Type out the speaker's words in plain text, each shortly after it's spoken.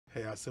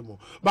Hey, Asemo.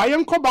 But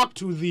I go back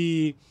to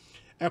the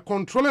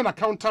Controlling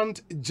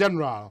Accountant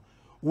General.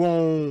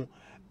 Won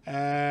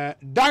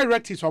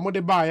directives from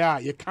the buyer,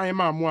 ye kind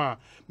man moi,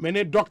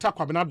 many Dr.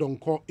 Kwabena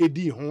Donko,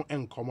 Edi Hon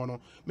and Comono.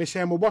 Me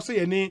share mo boss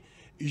ye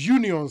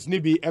unions ni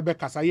bi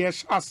ebekasa ye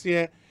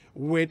share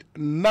with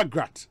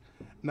Nagrat.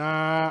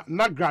 Na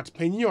Nagrat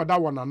penny or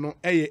that one no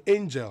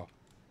Angel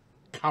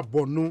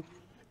Kabonu.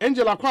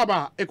 Angel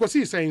Akwaba,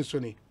 Ekosiisen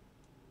Sony.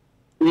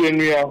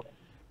 Yeah.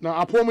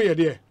 Na apomo ye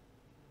there.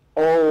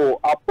 Oh,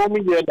 apomo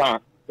ye na.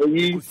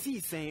 Team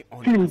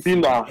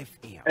dinner,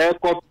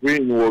 airport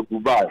train was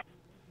Dubai.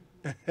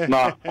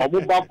 Now,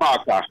 Omuba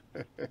Baka,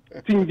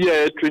 team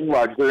there train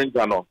was going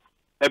down.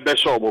 A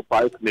best shop of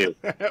 5 mil.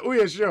 Oh,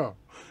 yeah, sure.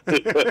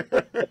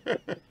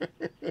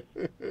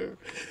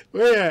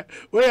 Where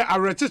I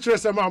register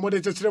some more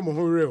than just them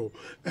who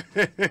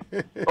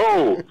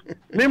Oh,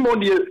 name on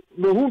the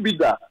who be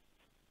that.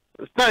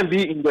 Stand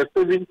be in the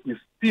 70s,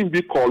 team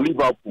be called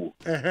Liverpool.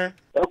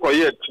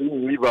 Okay,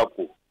 team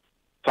Liverpool.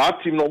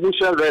 That team no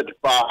much red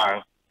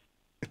bar.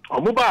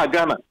 Omuba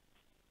Ghana.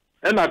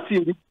 And a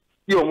team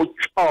be almost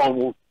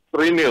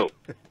 3-0.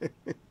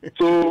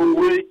 So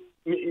we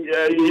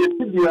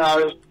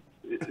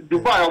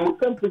Dubai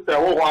almost temperature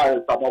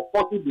about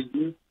 40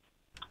 degrees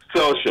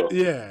Celsius.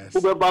 Yes.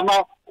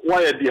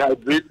 Why are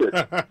dehydrated?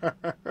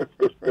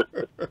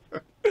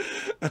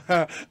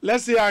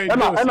 Let's see how it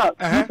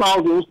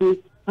goes.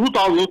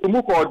 2000 to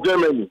move for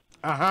Germany.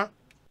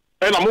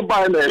 And I'm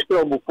buying a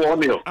share of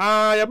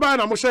 4-0. You're buying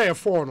a share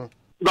 4 no.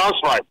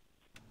 That's right.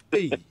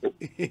 Hey.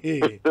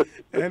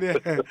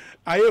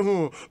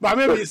 But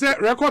maybe say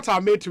records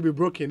are made to be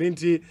broken.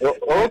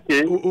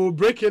 Okay. We'll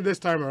break it this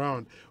time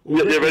around.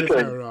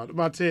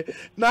 But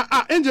now,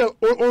 Angel,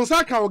 on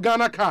Saka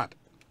Ghana card.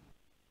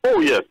 Oh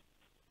yes.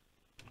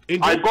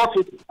 I got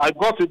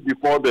it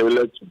before the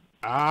election.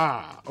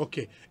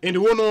 Okay. And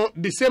you know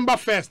December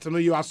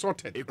 1st, you are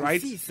sorted,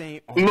 right?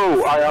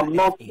 No, I am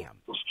not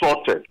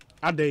sorted.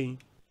 Are they?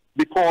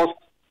 Because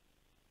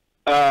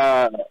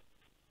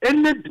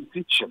any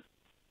decision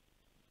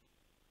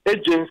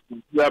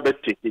agency you ever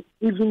take it,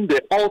 even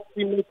the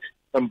ultimate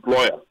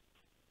employer,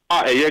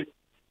 a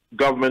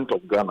government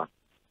of Ghana,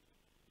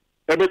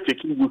 ever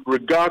taking with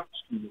regard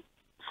to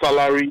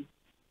salary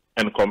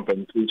and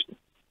compensation.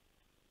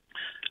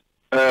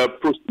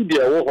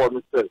 Procedure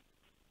what says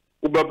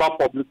Ubaba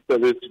Public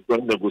Service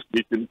Joint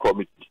Negotiating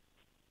Committee.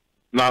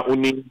 Now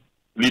only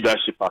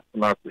leadership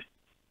personality.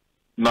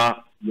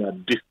 Now you are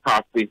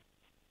discussing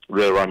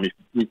the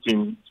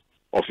ramifications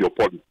of your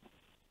policy.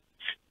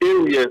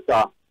 Areas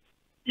are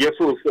yes,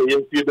 so say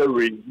yes, you the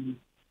raise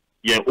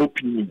your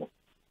opinion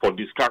for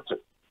discussion.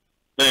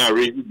 Then I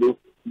raise those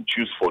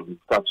issues for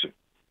discussion.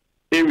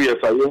 Areas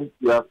are young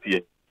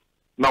here.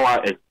 Now I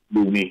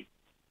explain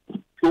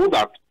so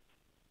that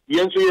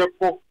yes,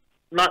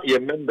 not your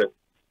member.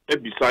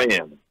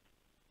 Beside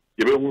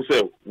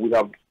we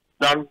have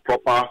done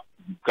proper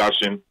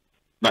discussion.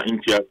 Now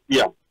in here,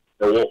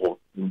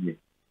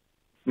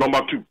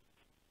 Number 2,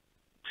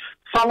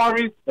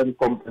 salaries and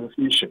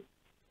compensation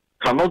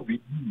cannot be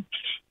used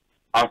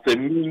as a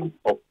means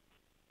of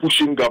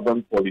pushing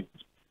government policy,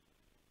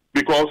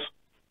 because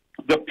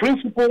the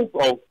principles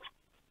of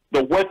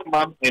the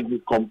workman and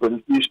his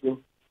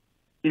compensation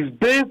is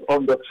based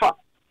on the fact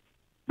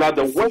that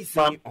the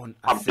workman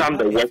have done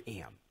the work,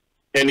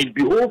 and it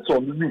beholds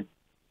on you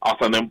as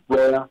an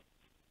employer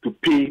to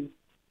pay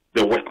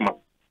the workman.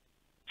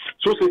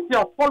 So,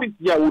 policy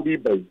will be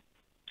based.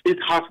 It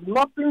has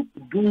nothing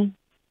to do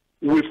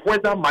with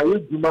whether my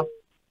Juma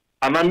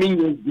and I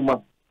mean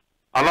Juma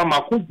and I'm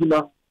a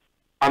Juma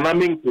and I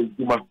mean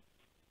Juma.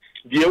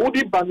 The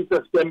only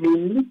benefit is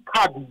me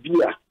card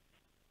beer.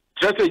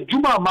 Just a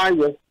Juma my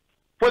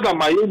whether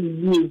my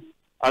own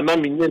and I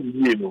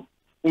mean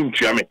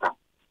unchiameka.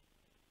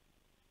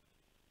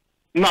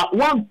 Now,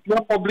 once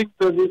your public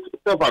service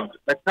servant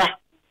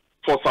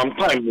for some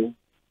time,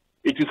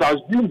 it is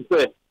assumed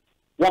that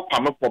what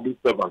permanent public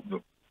servant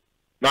do.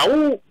 Now,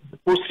 the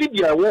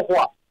procedure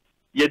what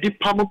you did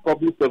permanent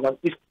public servant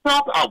is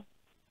start out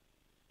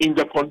in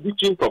the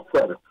conditions of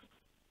service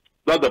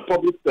that the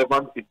public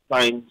servant is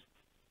signed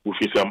with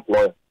his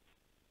employer.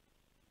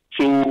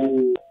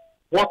 So,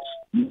 what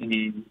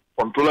the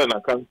Controller and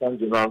Accountant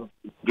General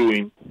is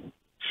doing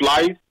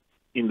flies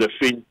in the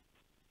face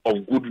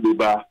of good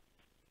labor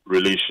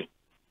relation.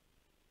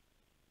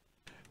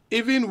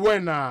 Even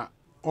when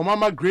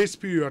Omama grace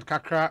period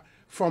kakra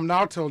from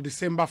now till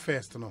December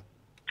 1st, no?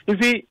 You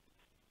see,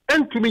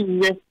 and to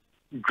me,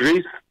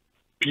 grace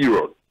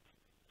period,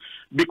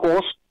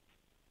 because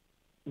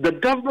the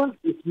government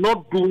is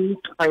not doing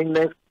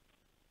kindness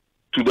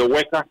to the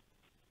worker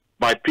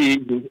by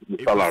paying him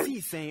the salary.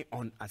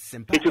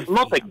 It is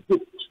not a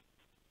gift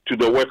to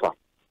the worker.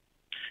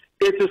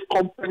 It is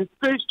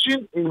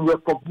compensation in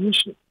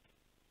recognition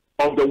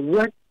of the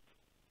work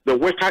the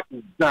worker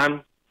is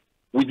done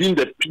within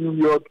the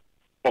period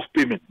of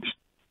payment.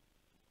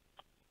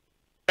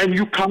 And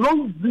you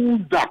cannot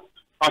use that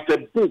as a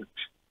bait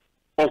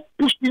of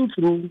pushing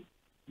through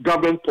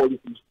government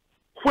policies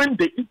when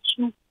the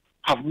issue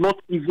have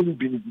not even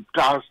been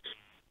discussed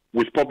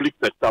with public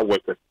sector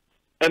workers.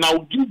 And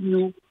I'll give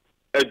you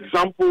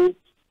examples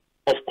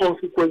of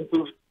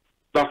consequences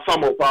that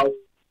some of us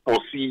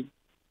foresee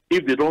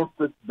if they don't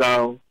sit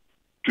down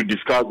to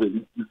discuss the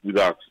issues with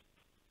us.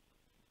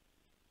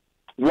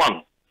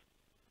 One,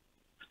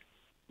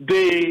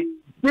 the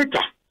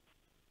data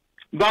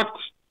that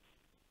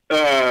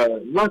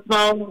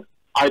National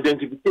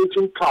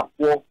Identification Card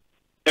for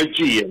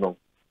AGN,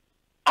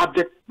 at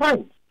the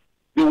time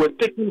they were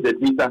taking the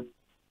data,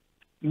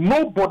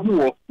 nobody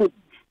was told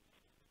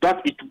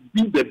that it would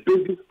be the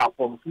basis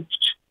upon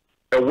which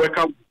a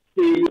worker would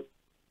stay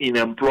in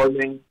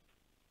employment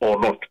or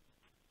not.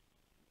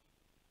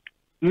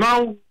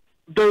 Now,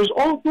 there is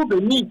also the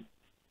need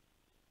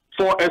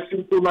for a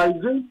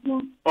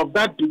synchronization of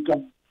that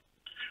data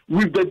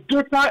with the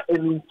data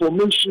and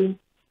information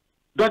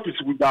that is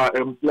with our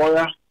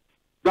employer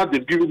that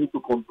they've given it to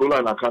Controller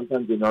and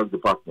Accountant General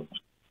Department.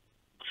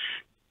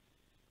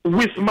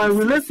 With my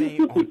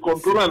relationship with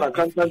Controller and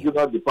Accountant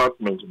General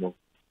Department,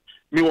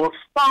 me was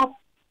staff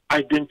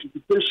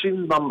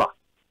identification number.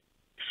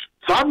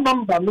 Some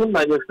number no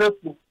na yourself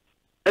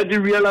and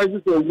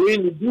realizes a way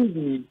ni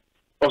dindi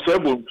or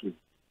sebontu,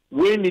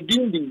 way ni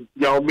dindi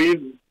ya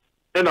omeni,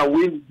 and a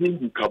way ni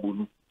dindi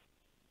kabunu.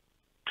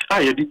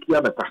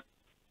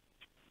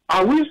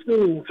 Are we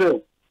saying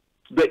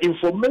the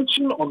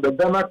information on the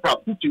Ghana card,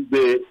 which is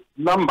the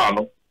number,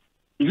 no,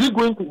 is it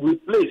going to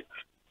replace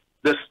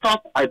the staff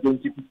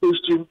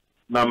identification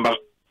number?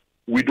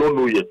 We don't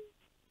know yet.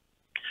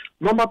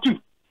 Number two,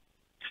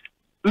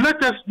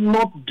 let us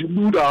not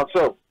delude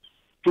ourselves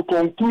to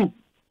conclude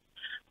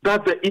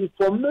that the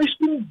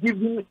information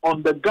given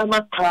on the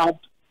Ghana card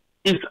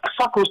is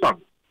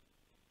sacrosanct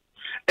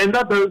and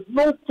that there is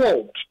no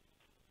fault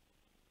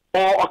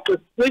or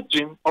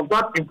orchestration of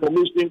that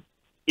information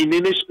in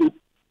any shape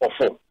or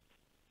form.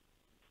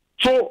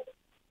 So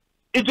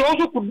it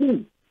also could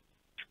be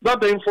that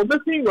the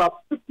information you are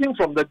picking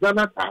from the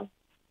Ghana card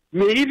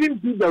may even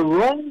be the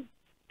wrong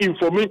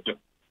information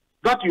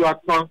that you are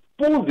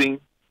transposing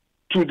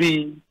to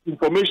the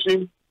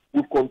information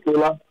with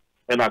Controller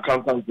and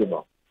Accountant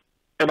General.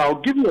 And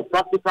I'll give you a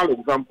practical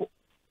example.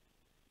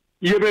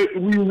 We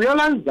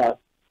realize that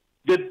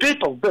the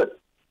date of birth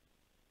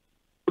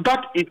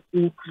that is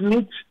in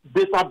Smith's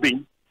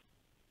database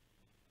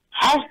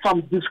has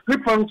some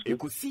discrepancy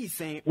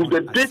with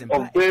the date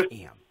of birth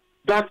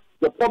that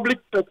the public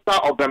sector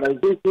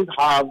organizations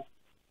have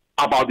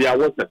about their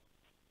workers.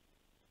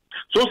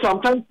 So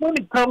sometimes when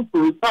it comes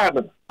to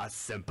retirement,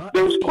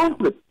 there is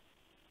conflict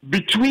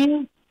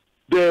between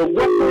the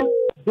worker's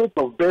date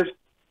of birth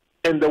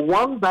and the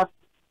one that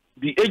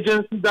the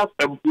agency that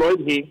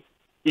employed him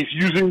is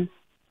using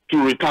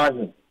to retire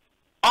him.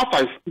 As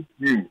I speak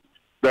to you,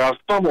 there are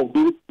some of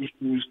those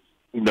issues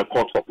in the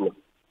court of law.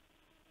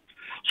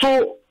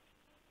 So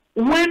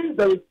when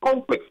there is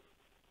conflict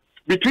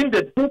between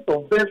the date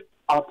of birth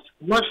of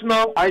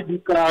national ID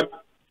card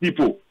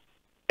people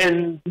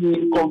and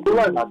the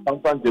Controller and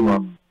Accountant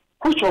General,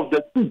 which of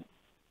the two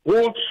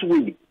holds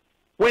sway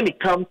when it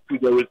comes to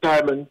the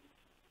retirement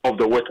of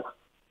the worker?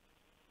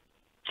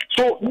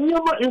 So, we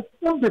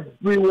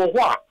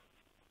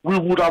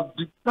would have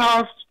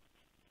discussed,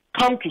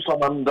 come to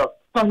some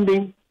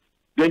understanding,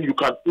 then you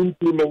can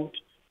implement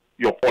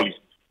your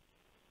policy.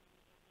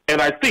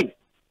 And I think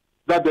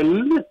that the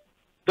list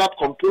that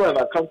Controller and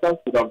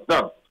Accountants would have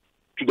done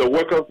to the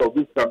workers of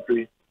this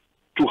country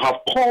to have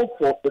called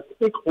for a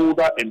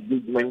stakeholder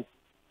engagement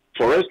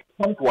for us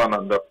to come to an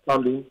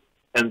understanding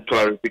and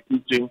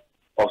clarification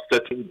of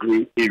certain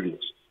gray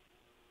areas.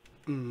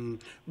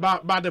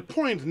 But the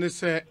point is,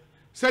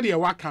 said you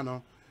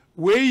wakano,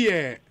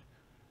 where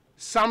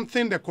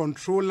something the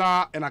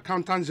Controller and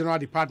Accountant General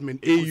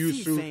Department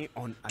use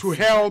to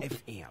help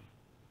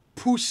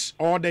push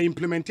or the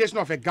implementation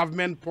of a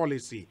government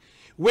policy,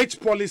 which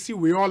policy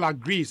we all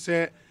agree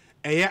say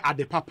at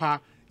the papa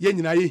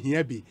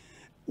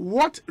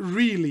what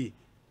really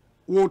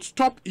would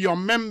stop your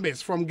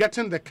members from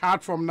getting the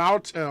card from now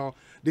till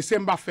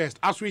December 1st?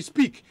 As we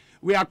speak,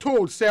 we are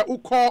told say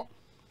uko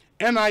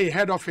NIA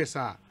head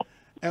officer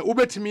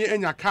ubetimi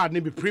enya card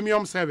be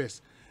premium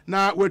service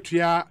na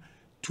wetua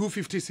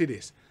 250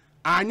 cedis.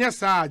 Anya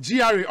sa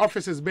GRA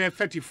offices bear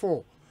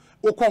 34.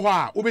 Uko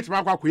wa ubetimi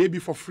akwa be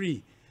for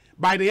free.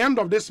 By the end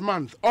of this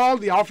month, all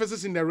the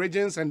offices in the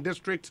regions and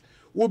districts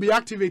will be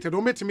activated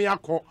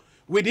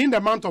within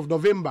the month of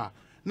November.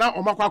 Now,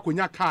 Omakwa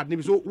Kunya card.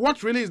 So,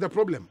 what really is the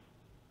problem?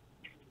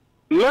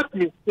 Let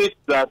me state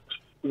that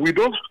we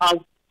don't have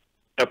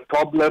a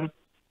problem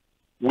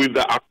with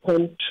the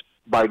attempt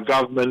by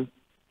government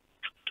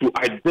to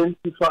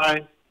identify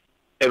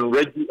and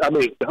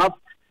have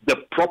the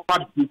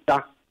proper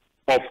data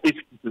of its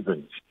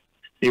citizens.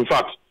 In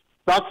fact,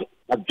 that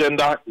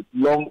agenda is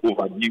long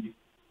overdue.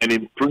 And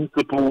in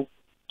principle,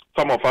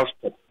 some of us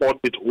support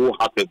it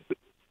wholeheartedly.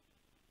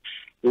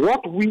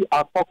 What we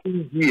are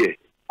talking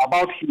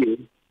about here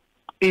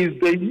is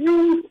the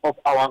use of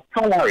our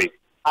salary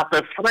as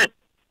a threat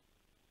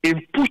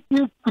in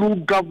pushing through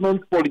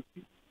government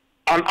policy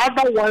and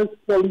otherwise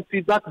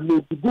policy that may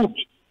be good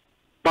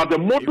but the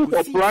modus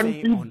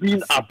operandi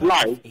being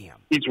applied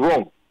is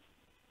wrong.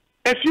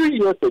 A few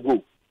years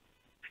ago,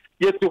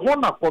 yet the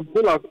one that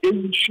controllers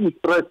issue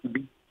threat to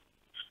be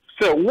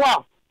say,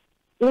 wow,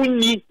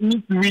 only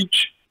need to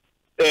reach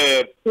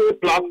a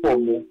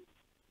platform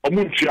or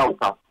Montreal.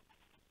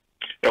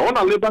 And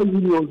one labor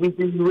union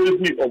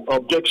raising of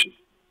objection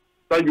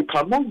that you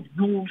cannot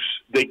use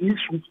the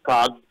e-switch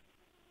card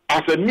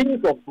as a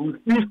means of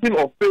refusing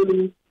or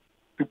failing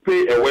to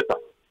pay a waiter.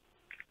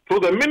 So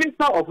the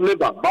Minister of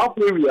Labour, that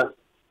area,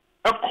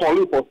 are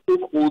calling for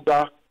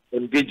stakeholder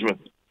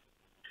engagement.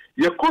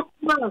 Your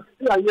customer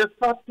is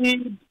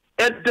starting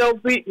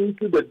delving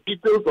into the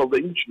details of the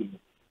issue.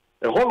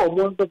 A whole of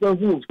one person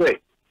who will say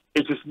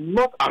it is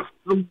not as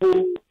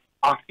simple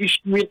as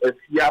issuing a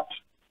fiat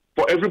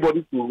for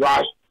everybody to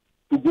rush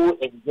to go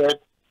and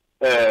get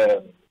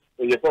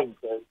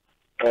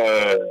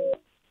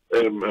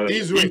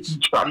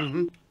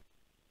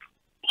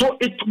So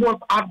it was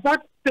at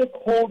that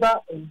stakeholder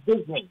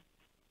engagement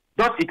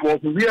that it was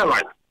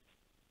realized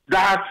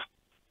that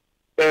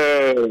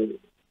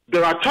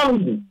there are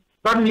challenges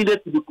that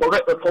needed to be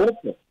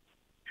corrected.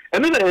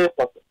 And then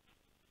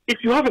if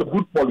you have a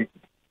good policy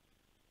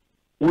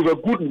with a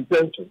good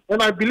intention,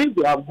 and I believe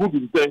they have good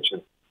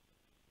intention,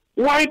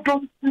 why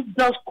don't you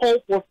just call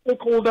for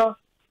stakeholder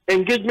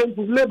engagement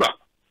with labor?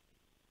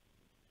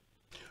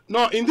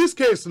 No, in this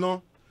case,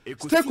 no.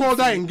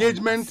 Stakeholder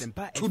engagement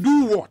to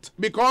do what?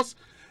 Because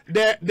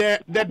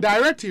the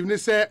directive they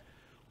say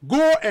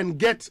go and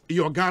get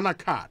your Ghana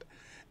card.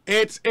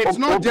 It's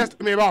not just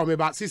maybe.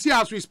 See,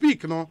 as we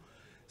speak, no,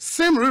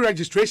 same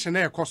re-registration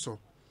there, Koso.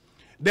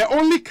 The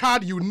only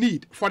card you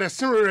need for the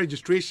same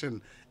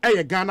re-registration is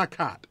a Ghana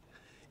card.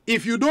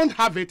 If you don't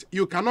have it,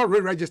 you cannot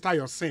re-register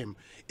your SIM.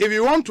 If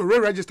you want to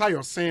re-register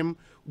your SIM,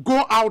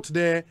 go out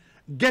there,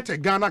 get a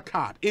Ghana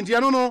card. Into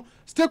you know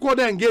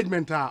stakeholder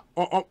engagement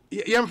or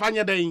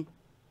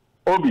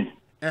Obi.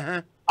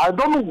 I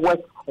don't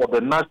work for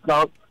the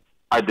National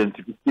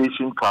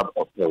Identification Card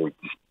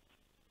Authority.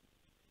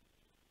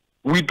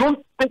 We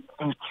don't take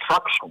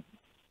instruction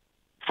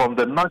from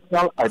the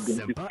National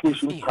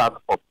Identification Card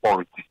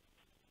Authority.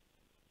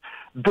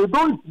 They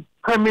don't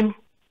determine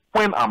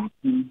when I'm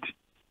paid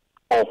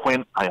or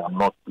when I am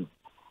not paid.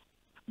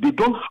 They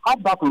don't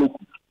have that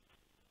locus.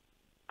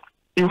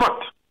 In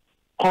fact,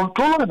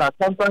 Comptroller and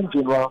Accountant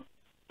General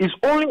is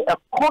only a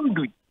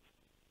conduit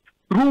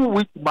through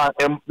which my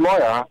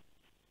employer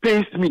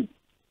pays me,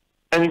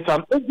 and it's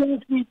an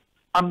agency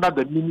under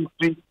the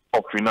Ministry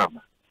of Finance.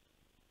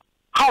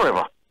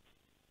 However,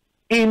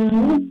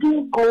 in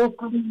looking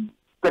closely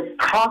the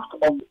craft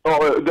of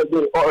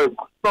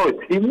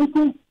in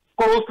looking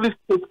closely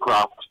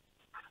statecraft,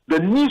 there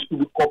needs to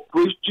be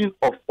cooperation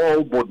of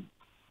all bodies.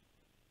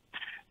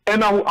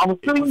 And I'm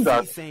saying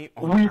that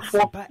we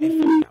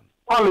foresee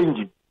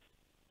challenges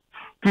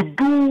to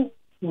do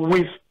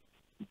with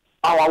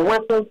our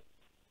workers'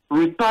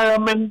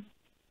 retirement,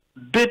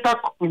 data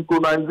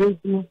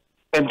synchronization,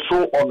 and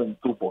so on and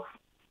so forth.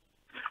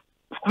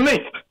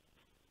 SNIT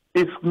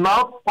is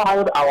now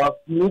filed our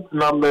SNIT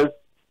numbers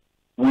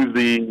with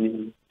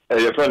the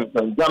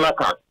Ghana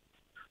card.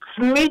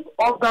 SNIT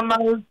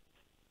organized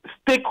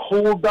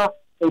stakeholder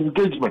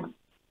engagement.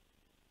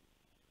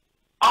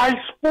 I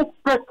spoke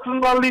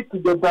personally to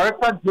the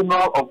Director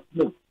General of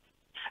SNIT,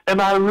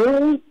 and I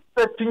raised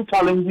certain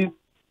challenges,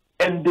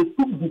 and they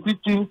took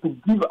decisions to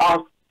give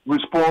us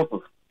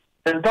responses.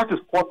 And that is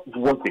what is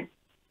working.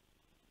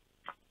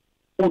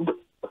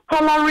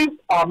 Salaries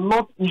are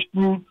not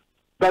issues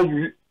that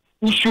you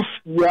issue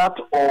fiat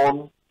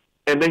on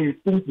and then you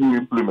think you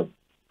implement.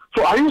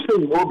 So are you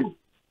saying, Obi,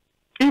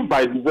 if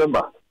by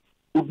December,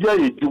 there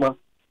is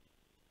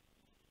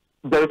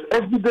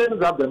evidence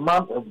that the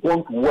man has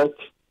gone to work,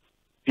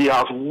 he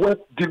has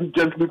worked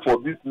diligently for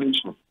this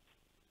nation,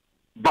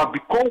 but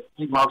because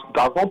he does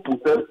not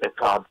possess a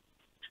card,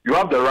 you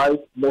have the right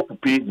not to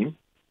pay him?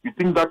 You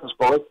think that is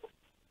correct?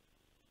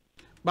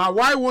 But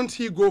why won't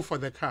he go for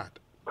the card?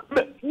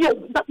 Yes,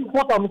 that is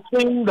what I'm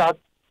saying, that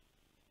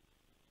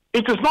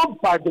it is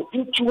not by the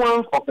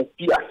issuance of a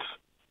fiat.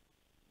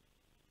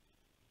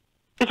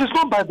 It is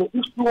not by the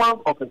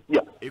issuance of a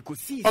fiat.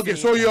 Okay,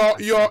 so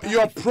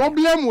your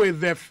problem with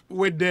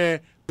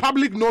the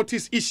public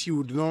notice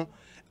issued, no?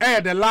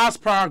 The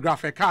last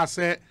paragraph, a car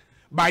said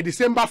by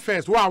December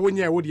 1st,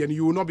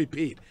 you will not be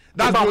paid.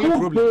 That's the only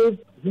problem. Who gave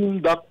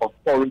him that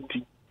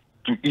authority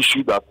to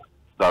issue that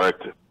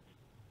directive?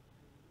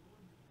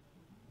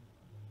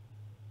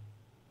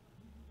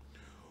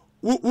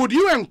 Would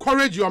you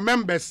encourage your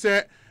members,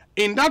 say,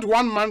 in that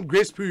 1 month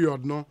grace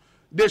period, no,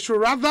 they should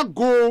rather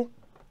go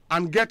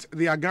and get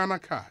their Ghana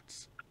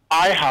cards?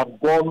 I have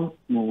gone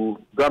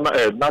to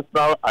Ghana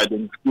National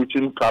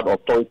Identification Card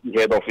Authority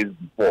head office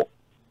before.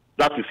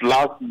 That is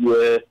last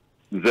year,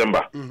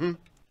 December.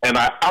 And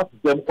I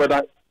asked them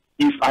whether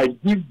if I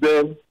give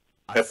them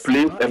a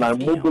place and I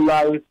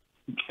mobilize,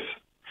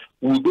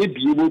 will they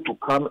be able to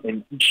come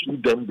and issue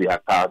them their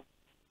cards?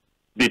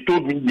 They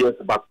told me yes,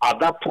 but at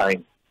that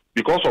time,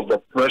 because of the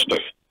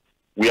pressure,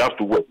 we have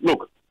to wait.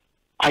 Look,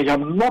 I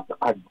am not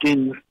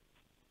against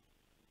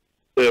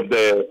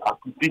the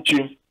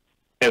acquisition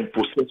and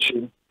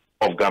possession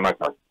of Ghana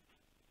card.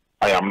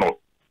 I am not.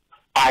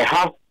 I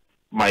have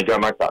my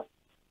Ghana card.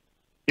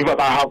 In fact,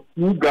 I have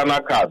 2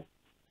 Ghana cards.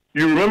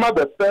 You remember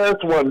the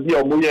first one here,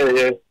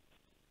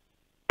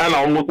 and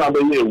I almost have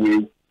a year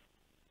away.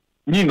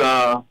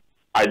 Nina,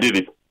 I did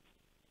it.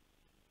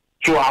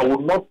 So I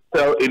will not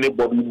tell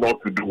anybody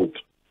not to do it.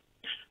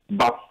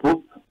 But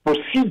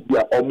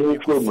procedure or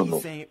move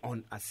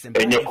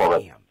and you're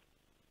correct.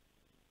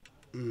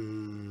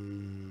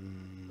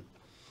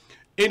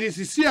 It is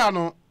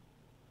Isiano.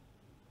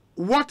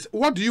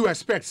 What do you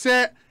expect?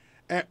 Say,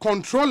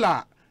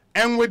 controller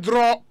and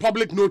withdraw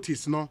public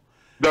notice, no?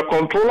 The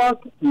controller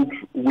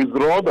should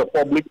withdraw the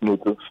public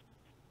notice,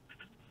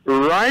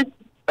 write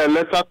a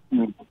letter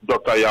to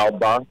Dr.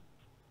 Yalba,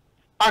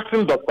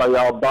 asking Dr.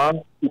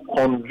 Yalba to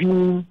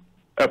convene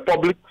a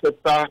public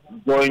sector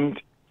joint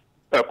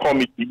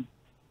committee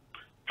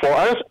for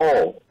us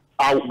all.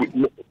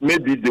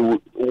 Maybe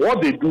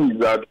what they do is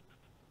that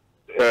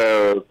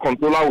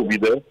controller will be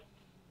there,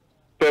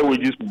 fair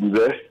wages will be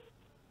there,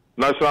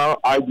 national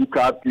ID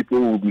card people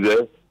will be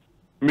there,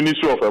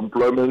 Ministry of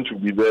Employment will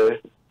be there,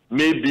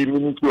 maybe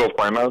Ministry of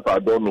Finance, I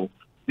don't know.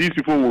 These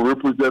people will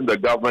represent the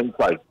government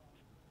side.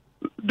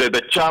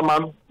 The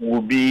chairman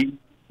will be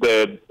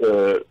the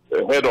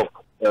head of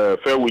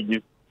fair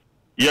wages.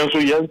 Yen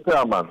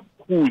chairman,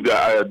 who is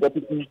the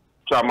deputy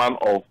chairman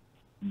of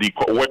the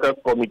workers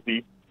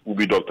committee, will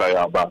be Dr.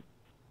 Yaba.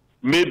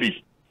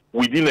 Maybe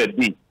within a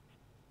day,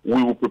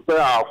 we will prepare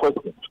our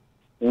questions.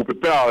 We will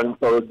prepare our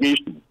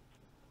interrogation.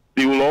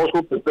 They will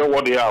also prepare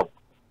what they have.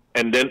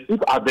 And then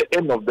if at the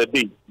end of the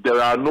day, there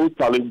are no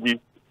challenges,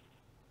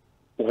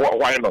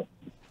 why not?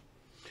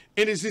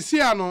 In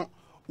Isiano,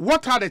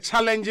 what are the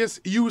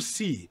challenges you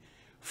see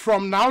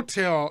from now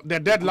till the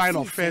deadline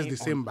of 1st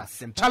December?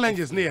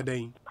 Challenges near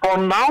day.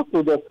 From now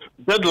to the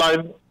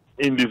deadline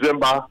in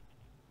December,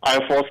 I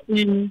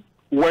foresee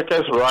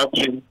workers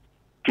rushing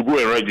to go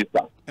and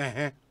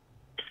register.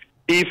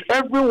 If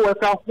every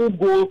worker who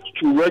goes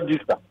to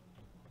register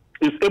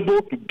is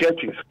able to get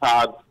his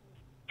card,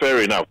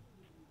 fair enough.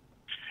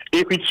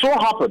 If it so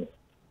happens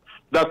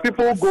that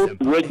people go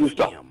to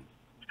register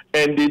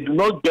and they do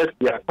not get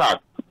their card,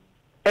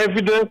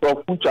 evidence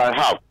of which I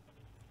have,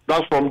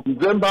 that from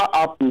December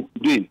up to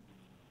today,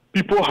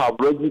 people have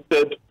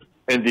registered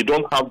and they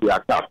don't have their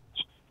cards,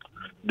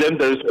 then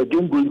there is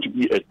again going to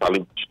be a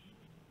challenge.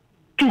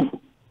 2,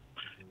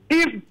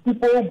 if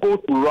people go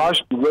to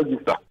rush to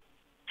register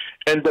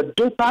and the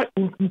data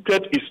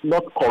inputted is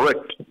not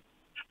correct,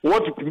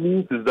 what it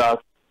means is that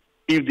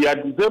if their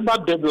December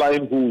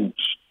deadline holds,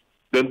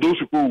 then those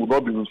people will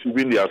not be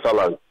receiving their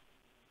salary.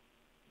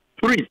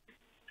 3,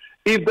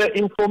 if the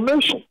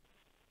information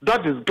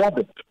that is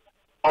gathered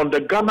on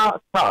the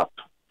Ghana card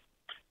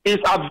is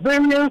at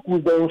variance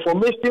with the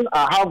information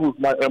I have with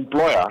my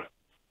employer,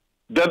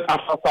 then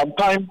after some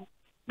time,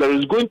 there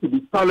is going to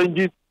be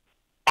challenges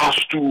as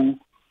to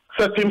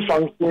certain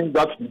functions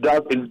that he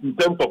does in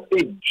terms of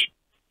age.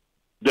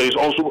 There is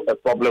also a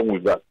problem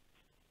with that.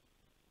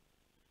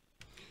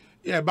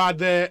 Yeah, but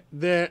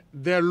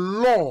the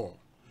law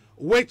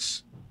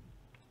which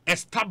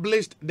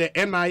established the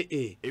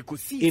NIA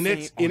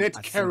in its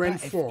current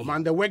form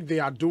and the work they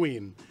are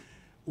doing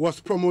was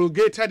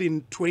promulgated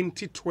in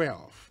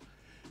 2012.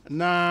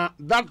 Now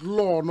that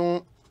law,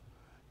 no,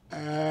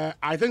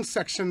 I think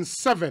Section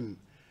 7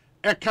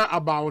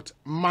 about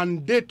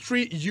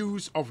mandatory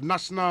use of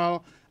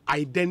national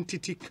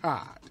identity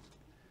card,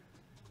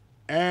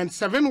 and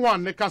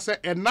 7.1 say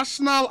a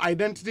national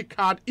identity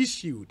card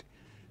issued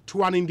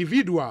to an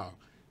individual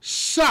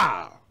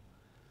shall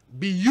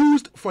be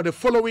used for the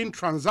following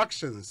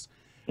transactions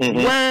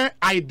where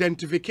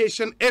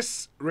identification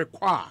is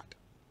required.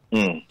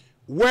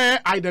 Where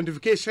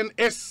identification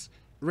is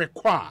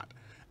required.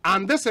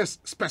 And this is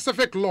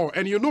specific law.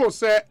 And you know,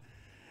 say,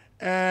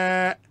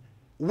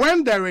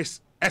 when there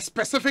is a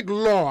specific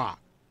law,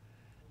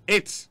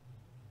 it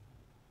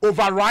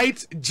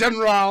overrides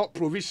general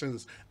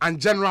provisions and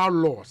general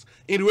laws.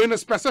 In a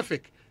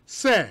specific,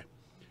 say,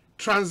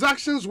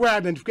 transactions where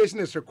identification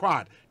is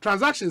required.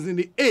 Transactions in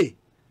the A,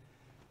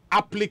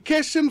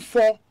 application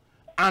for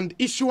and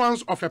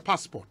issuance of a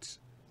passport.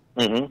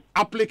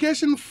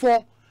 Application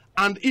for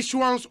and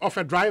issuance of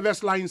a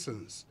driver's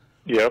license.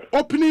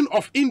 Opening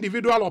of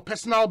individual or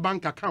personal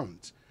bank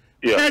account.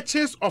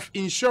 Purchase of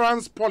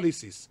insurance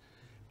policies.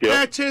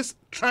 Purchase,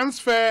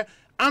 transfer,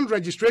 and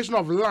registration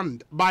of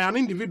land by an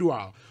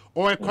individual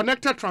or a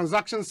connected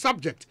transaction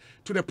subject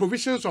to the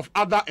provisions of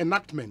other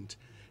enactment.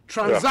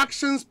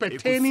 Transactions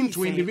pertaining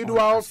to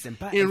individuals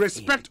in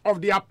respect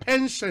of their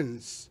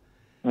pensions.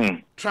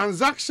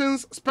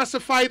 Transactions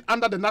specified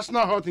under the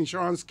National Health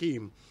Insurance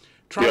Scheme.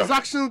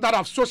 Transactions that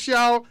have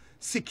social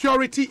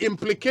security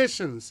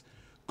implications.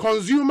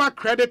 Consumer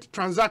credit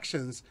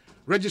transactions.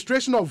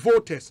 Registration of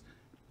voters.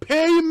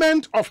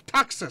 Payment of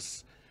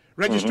taxes.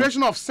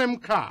 Registration of SIM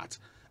cards.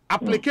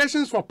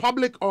 Applications for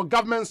public or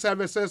government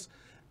services.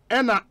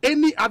 And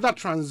any other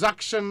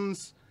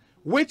transactions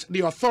which the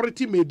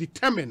authority may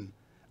determine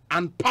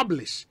and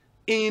publish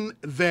in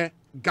the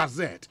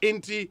gazette.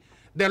 The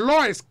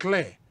law is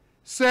clear.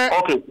 Say,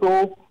 okay,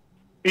 so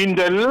in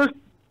the list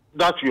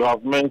that you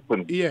have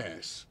mentioned,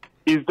 yes,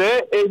 is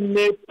there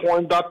any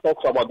point that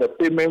talks about the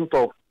payment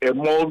of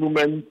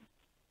emolument,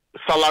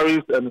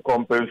 salaries, and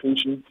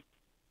compensations?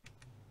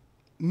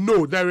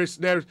 No, there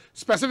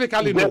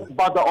specifically no.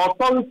 But the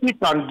authority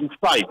can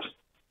decide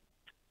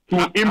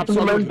to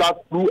implement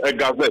that through a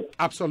gazette.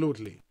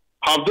 Absolutely.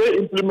 Have they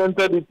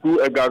implemented it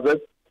through a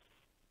gazette?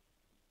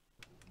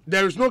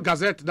 There is no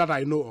gazette that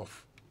I know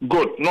of.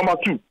 Good. Number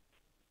 2,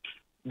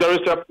 there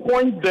is a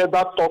point there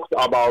that talks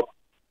about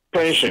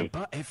pension.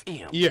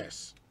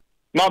 Yes.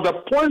 Now, the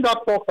point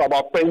that talks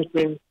about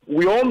pension,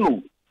 we all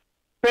know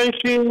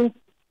pensions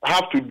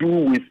have to do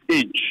with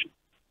age.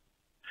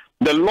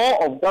 The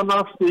law of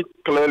Ghana states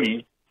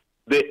clearly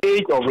the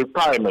age of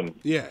retirement,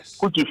 yes,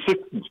 which is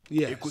 60.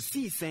 Yes.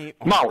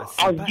 Now,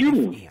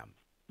 assume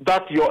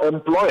that your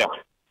employer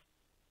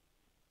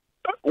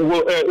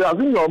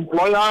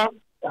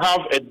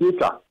have a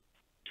data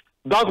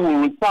that will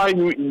retire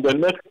you in the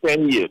next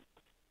 10 years.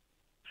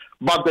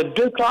 But the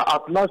data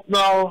at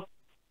national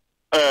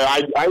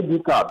ID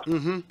card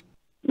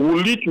will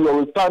lead to your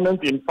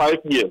retirement in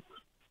 5 years.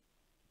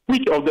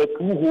 Which of the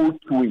two holds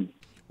sway?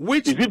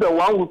 Is it the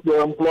one with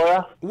your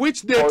employer?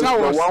 Which data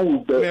was the one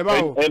with the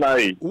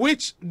NIA?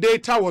 Which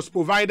data was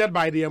provided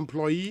by the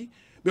employee?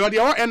 Because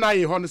the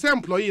NIA on the same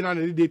employee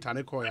and the data.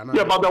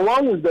 Yeah, but the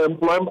one with the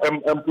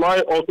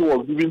employee also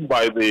was given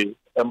by the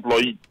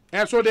employee.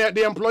 And so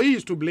the employee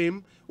is to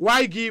blame.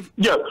 Why give?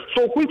 Yes.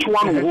 So which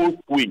one will hold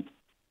sway?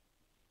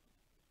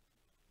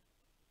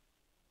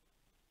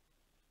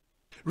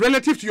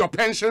 Relative to your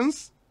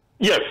pensions?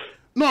 Yes.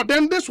 No,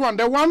 then this one,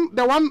 the one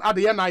at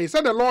the NIA,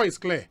 said the law is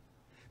clear.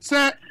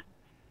 Say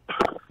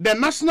the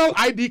national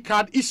ID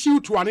card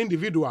issued to an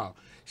individual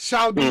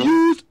shall be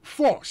used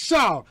for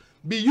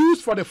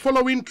the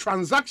following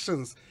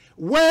transactions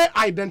where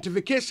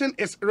identification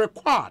is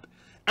required.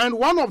 And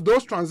one of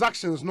those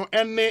transactions,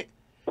 the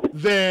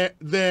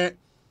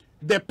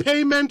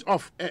payment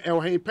of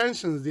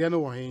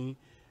pensions,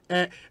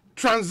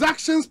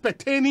 transactions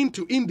pertaining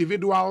to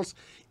individuals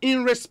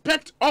in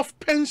respect of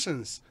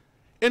pensions.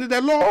 And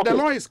the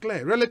law is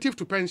clear relative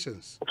to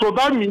pensions. So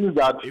that means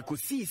that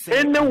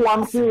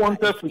anyone who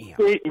wanted to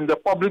stay in the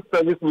public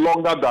service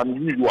longer than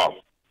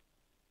usual,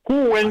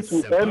 who went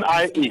to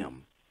NIA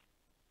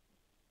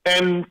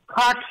and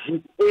cut his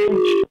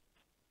age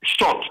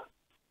short,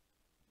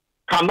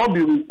 cannot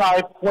be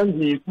retired when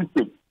he is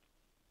 50.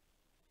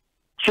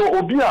 So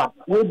Obia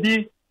will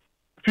be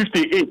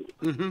 58.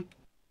 And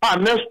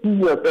next 2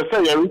 years, they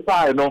say you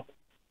retire, no?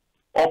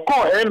 Or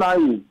call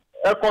NIA,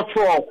 Eco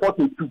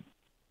 42.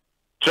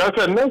 Just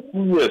the next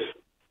 2 years,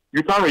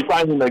 you can't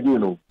retire him again,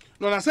 no?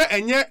 No, I say,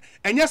 and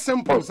yes,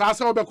 simple. So I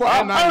say, Obeko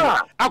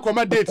NIA,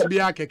 accommodate be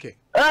a keke.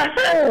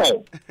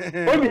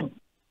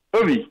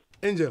 Obi,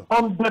 Angel.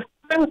 On the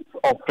sense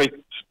of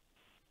it,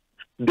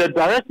 the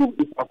directive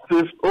is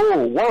as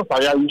once I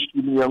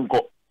issue me and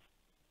go.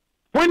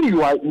 When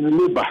you are in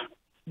labor,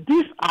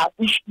 these are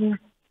issues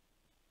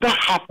that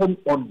happen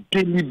on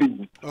daily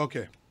basis.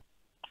 Okay.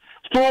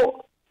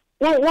 So,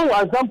 one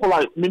example,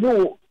 like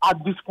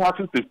at this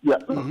crisis this year,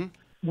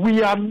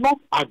 we are not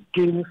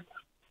against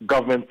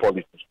government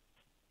policy.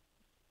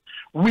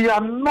 We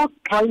are not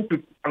trying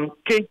to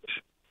truncate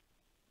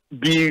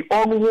the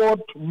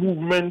onward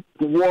movement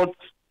towards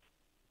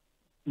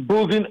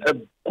building a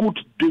good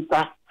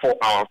data for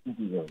our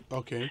citizens.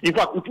 Okay. In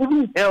fact, it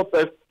even helps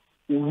us,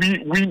 we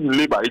in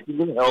labor, it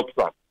even helps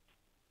us.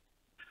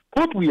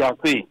 What we are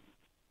saying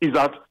is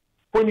that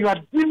when you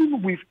are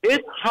dealing with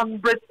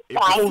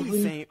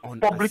 800,000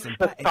 public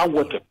sector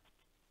workers,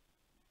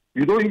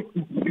 you don't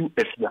do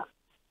a year.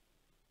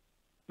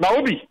 Now,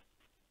 Obi,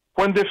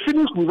 when they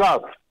finish with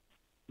us,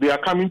 they are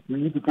coming to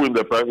you people in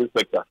the private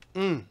sector.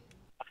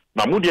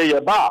 Now, Mudia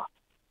Yaba,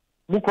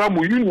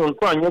 Mukramu union,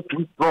 are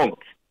too strong.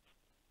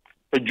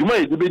 A Juma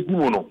is a bit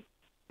mono.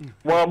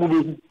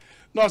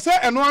 No, sir,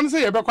 and one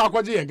say a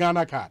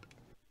Ghana card.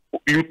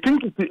 You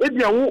think it's the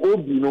Edia who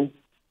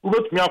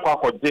wrote me up,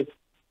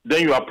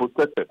 then you are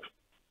protected.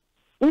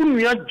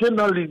 Only a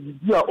journalist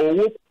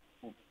or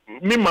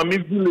me, Mammy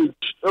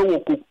village,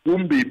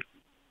 baby.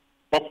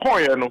 Or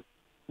Koyano,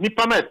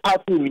 Nipana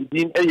party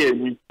within a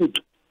mistake.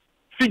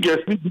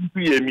 Figures need to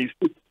be a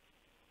mistake.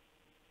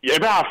 You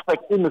ever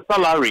affecting the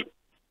salary.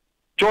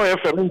 Joy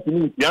FM to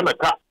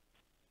Yanaka.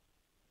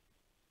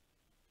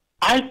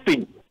 I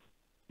think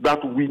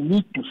that we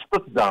need to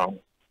sit down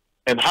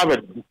and have a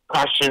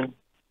discussion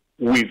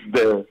with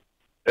the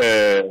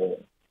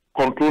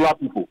controller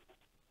people.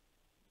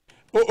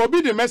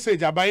 Obi, the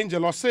message about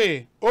Angelo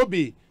say,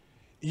 Obi,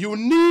 you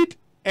need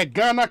a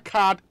Ghana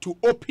card to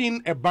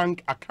open a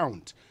bank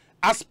account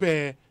as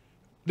per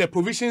the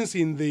provisions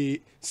in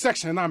the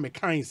section I'm a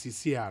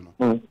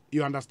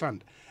You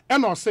understand?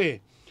 And I'll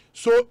say,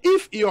 so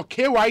if your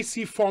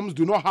KYC forms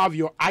do not have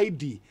your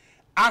ID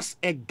as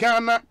a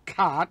Ghana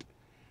card,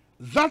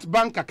 that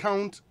bank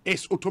account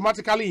is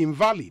automatically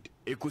invalid.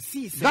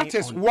 That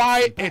is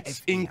why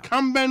it's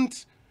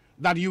incumbent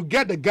that you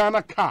get the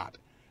Ghana card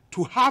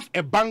to have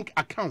a bank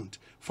account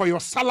for your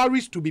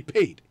salaries to be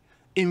paid.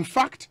 In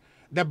fact,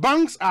 the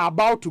banks are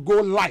about to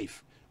go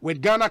live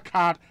with Ghana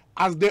Card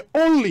as the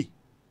only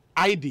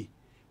ID.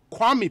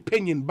 Kwame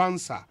Penyin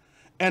Bansa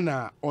and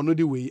on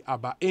the way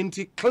about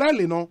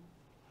clearly no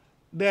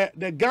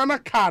the Ghana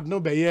Card no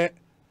be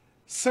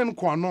sine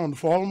qua non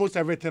for almost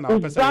everything.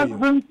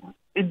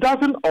 It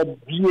doesn't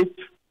obviate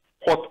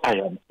what I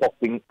am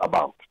talking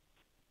about.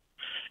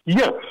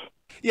 Yes.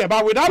 Yeah,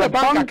 but without a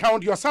bank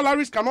account, your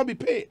salaries cannot be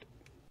paid.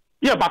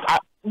 Yeah, but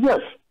yes,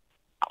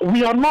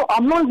 we are not.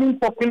 I'm not even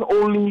talking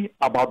only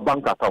about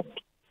bank account.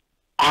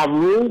 I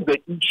raised the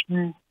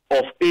issue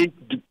of age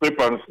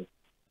discrepancy,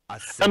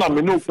 and I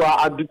mean,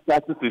 at this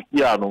crisis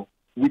here,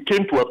 we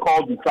came to a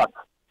cul-de-sac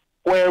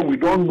where we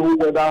don't know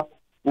whether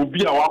will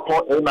be our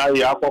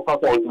NIA or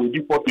will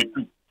be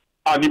 42,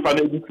 and if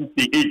an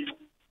 58,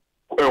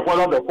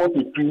 whether the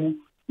 42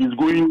 is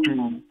going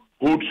to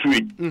hold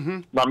sway.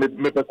 Now,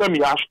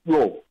 me ask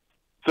you,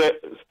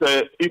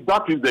 if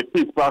that is the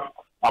case,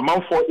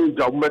 among 4 age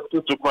of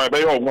Mexico to cry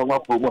by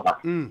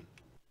one.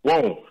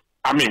 Well,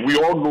 I mean, we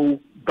all know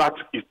that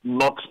is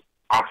not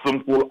as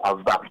simple as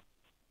that.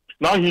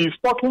 Now he is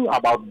talking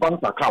about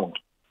bank account.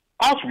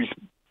 As we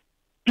see,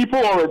 people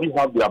already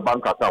have their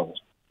bank account.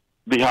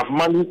 They have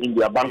money in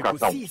their bank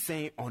account.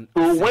 So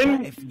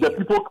when the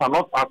people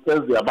cannot access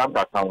their bank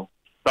account,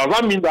 does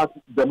that mean that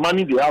the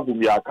money they have in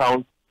their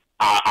account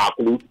are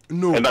closed?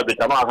 No. And that they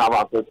cannot have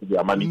access to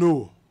their money?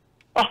 No.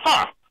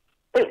 Aha!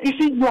 You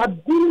see, you are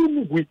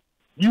dealing with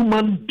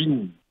human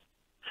beings.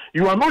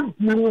 You are not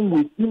dealing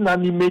with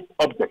inanimate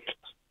objects.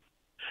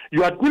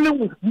 You are dealing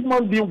with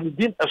human beings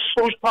within a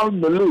social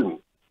milieu.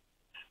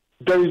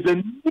 There is a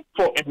need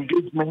for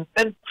engagement,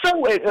 and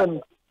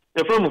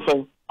the friend was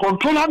saying,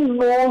 controller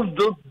knows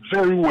this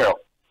very well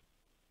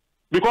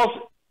because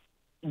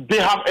they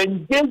have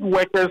engaged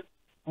workers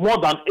more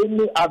than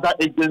any other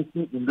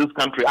agency in this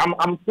country.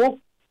 I'm so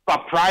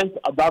surprised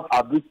that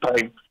at this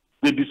time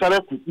they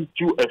decided to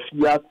issue a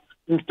fiat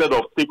instead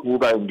of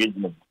stakeholder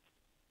engagement.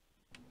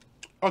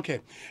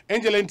 Okay,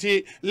 Angel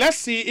Enti, let's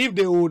see if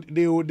they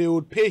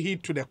would pay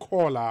heed to the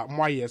caller.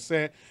 Moye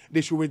say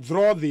they should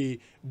withdraw the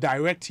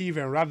directive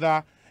and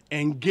rather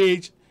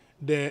engage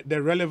the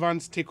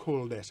relevant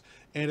stakeholders.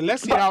 And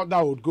let's see how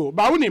that would go.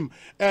 But him,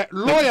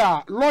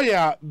 lawyer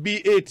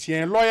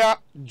B18, lawyer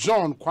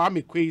John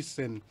Kwame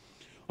Ekosiisen,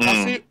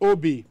 say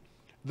Obi,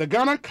 the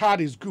Ghana Card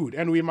is good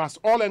and we must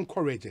all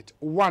encourage it.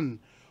 1,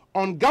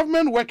 on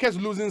government workers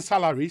losing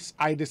salaries,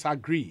 I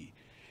disagree.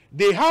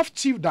 They have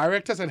chief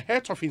directors and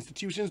heads of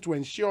institutions to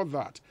ensure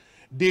that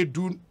they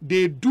do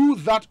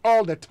that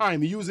all the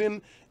time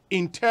using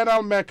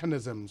internal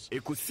mechanisms.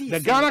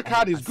 The Ghana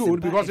Card is good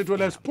because it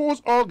will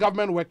expose all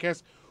government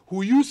workers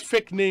who use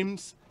fake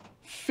names,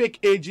 fake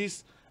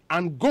ages,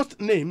 and ghost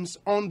names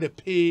on the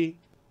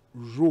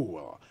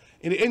payroll.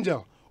 In the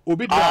Angel,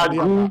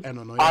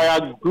 I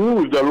agree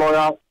with the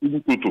lawyer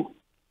in Tutu.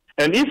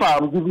 And if I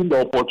am given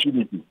the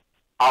opportunity,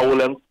 I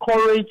will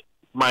encourage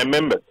my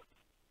members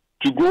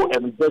to go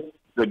and get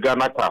the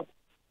Ghana Card.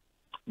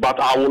 But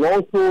I will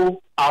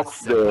also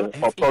ask the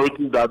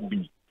authorities that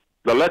be,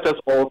 let us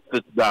all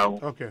sit down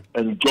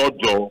and judge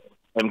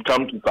and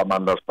come to some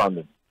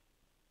understanding.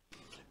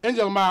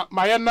 Angel, my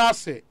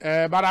nase,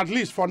 but at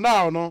least for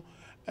now,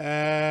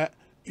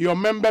 your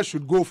members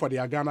should go for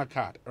their Ghana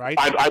Card, right?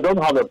 I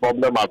don't have a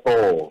problem at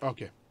all.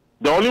 Okay.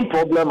 The only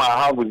problem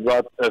I have is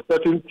that a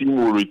certain team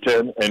will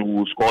return and we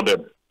will score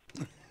them.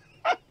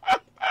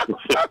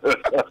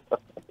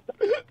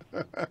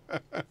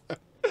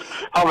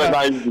 Have a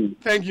nice day.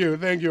 Thank you,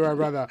 my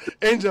brother.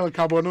 Angel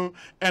Kabono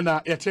and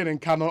Etienne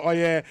Kano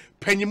oye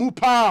penyimu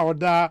pa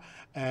oda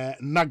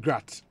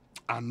Nagrat.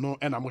 And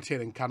I'm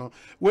telling Kano.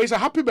 Well, it's a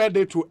happy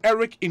birthday to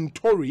Eric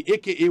Intori,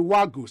 aka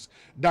Wagus,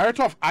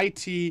 Director of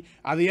IT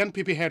at the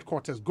NPP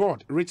headquarters.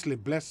 God richly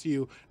bless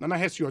you. Nana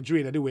has your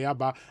dream anyway,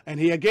 Abba. And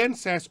he again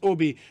says,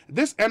 Obi,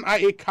 this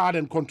NIA card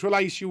and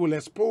controller issue will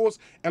expose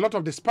a lot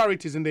of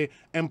disparities in the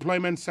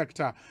employment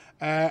sector.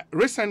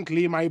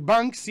 Recently, my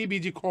bank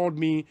CBG called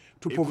me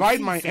to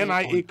provide my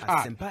NIA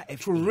card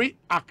to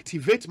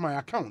reactivate my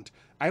account.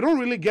 I don't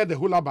really get the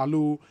hula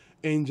baloo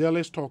Angel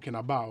is talking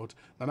about.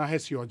 Nana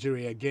has your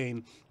jury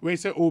again. Where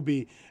say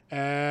Obi,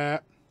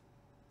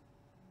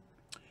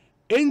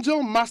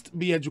 Angel must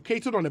be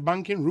educated on the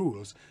banking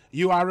rules.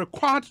 You are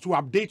required to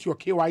update your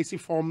KYC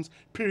forms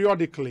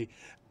periodically,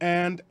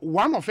 and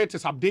one of it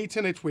is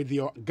updating it with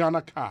your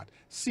Ghana Card.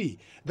 C,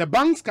 the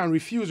banks can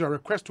refuse your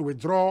request to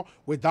withdraw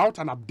without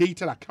an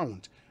updated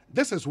account.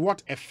 This is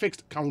what a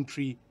fixed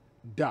country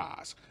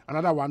does.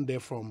 Another one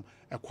there from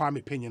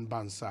Kwame Penyin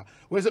Bansa.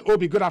 Where's it,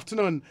 Obi? Good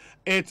afternoon.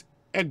 It's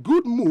a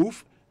good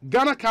move.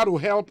 Ghana Card will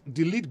help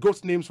delete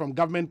ghost names from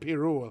government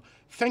payroll.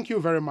 Thank you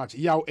very much.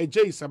 Yao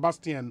Ej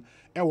Sebastian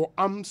Ewo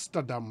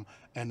Amsterdam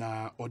and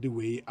all the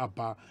way up.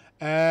 But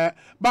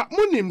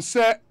Munim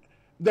said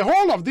the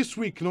whole of this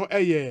week,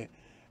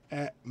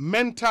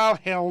 mental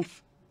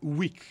health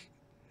week.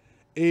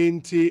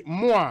 Ain't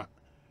more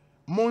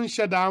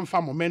down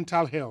for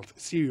mental health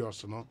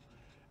serious,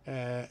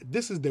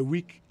 This is the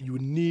week you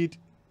need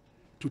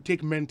to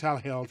take mental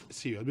health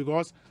serious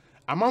because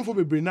a man for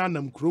be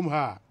brinanam krum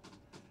ha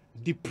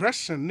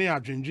depression ne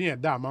adwendwen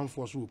da man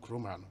for so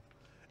krum ha no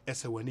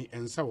ese wani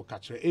ensa wo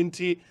katre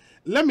enti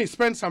let me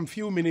spend some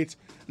few minutes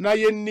na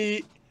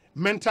ye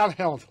mental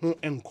health ho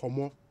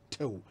enkomo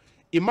tew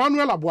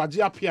Emmanuel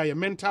Abuaji apia ye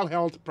mental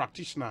health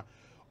practitioner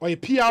or a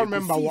PR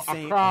member wa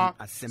Accra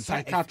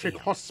Psychiatric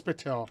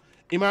Hospital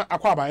ima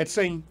akwaba et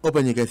saying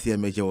open you get here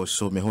major was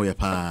so me ho ya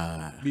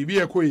pa bibi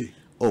ekoyi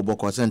oh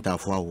boko center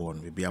for one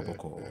bibi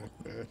aboko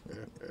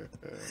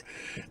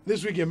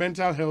this week a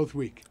mental health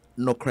week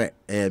no correct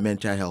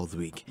mental health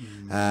week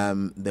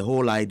the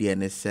whole idea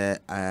is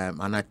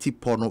and a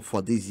tip on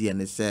for this year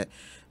is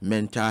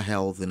mental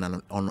health in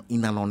an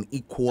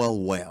unequal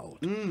world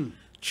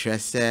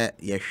chese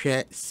ye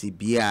hwe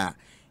sibia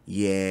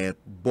ye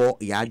bo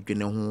ya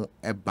dwene ho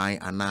eban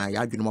ana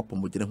ya dwene mo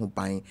pomodene ho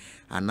ban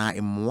ana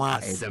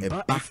emwa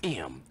eba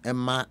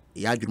ema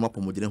ya dwene mo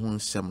pomodene ho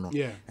nsem no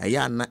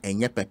ya na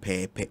enye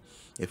pepepe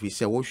if you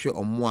say wo hwe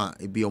omo a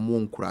ebi omo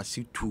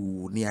nkurase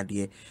tu ne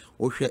ade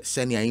wo hwe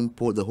senior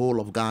import the whole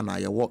of Ghana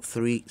ya what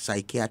 3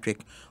 psychiatric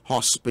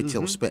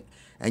hospitals but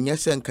enye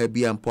senka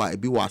bia mpo a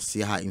ebi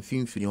wase ha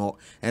mfimfini ho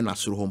na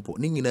soro ho mpo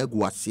ni nyina agu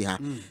wase ha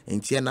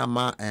entie na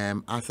ma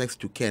access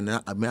to care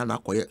na amana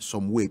koye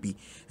some way bi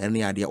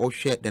ene ade o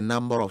hwe the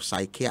number of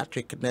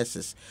psychiatric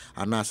nurses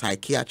and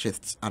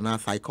psychiatrists and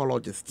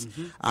psychologists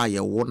aye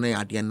wona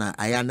ade na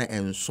aya na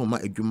ensoma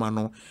adwuma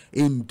no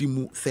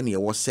endimu sene ye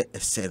wo se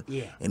esen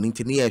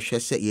enti ne ye hwe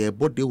se ye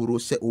bode wuro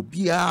se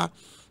obia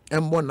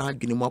embo na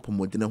adwene mu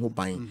apomodene ho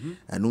ban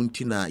anu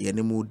nti na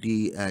yene mu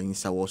di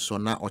nsawo so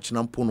na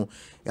ochena mpo no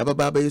ya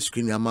baba ba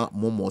screen ama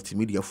mo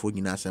multimedia fo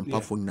nyina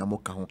sempa fo nyina mo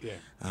ka ho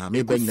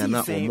me ba nyina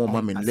na o mo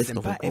ma me list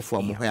of of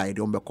am ho ya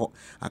ide ombeko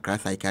Accra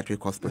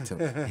Psychiatric Hospital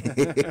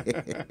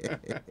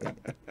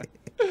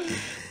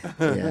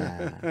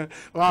yeah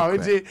wow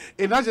it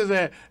that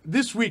is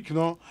this week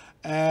no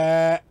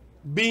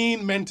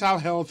being mental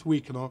health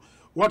week no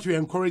what we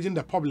encouraging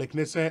the public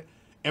ne say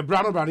e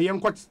brano brano yen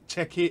ko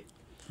check it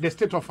the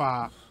state of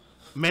our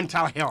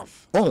mental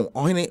health. Oh,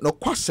 no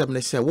kwasem ne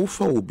se wo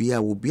fa obi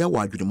a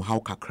wa adwunim haw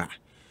kakra.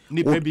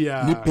 Nipa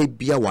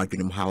bia wa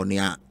adwunim haw ne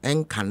a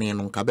enkane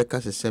no nka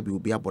beka se bi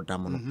obi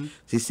abodam no.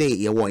 Se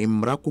ye wo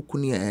imra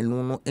kokuni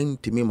enu no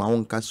entimi ma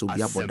wonka so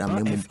obi abodam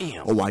mum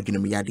o wa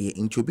adwunim yade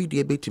nti obi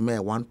de betime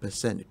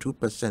 1%,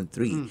 2%,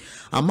 3.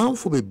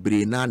 Amanfo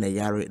bebre na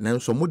yare na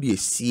nso mo de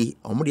esie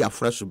o mo de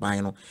afresh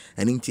ban no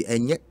eni nti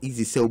enye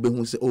easy se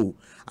obehu se oh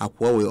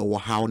akwa we o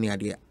haw ne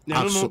ade.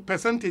 No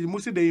percentage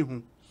musi dey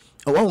hu.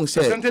 Oh,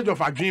 say percentage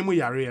of a dream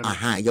yare.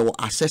 Your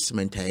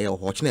assessment eh o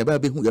ho chine ba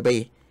be hu ye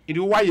be. It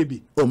why ye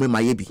be. Oh me ma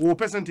ye be. Oh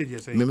percentage you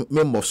say. Me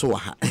so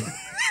ha.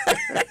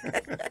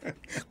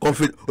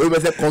 We be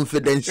say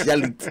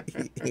confidentiality.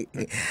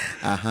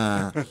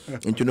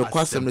 Into no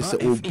kwasem no say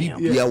obi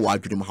bia wa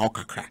adwum ha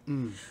kakra.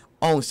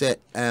 On say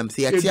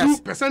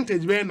the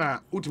percentage be na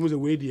ultimu ze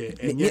we dey.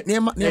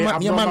 Nema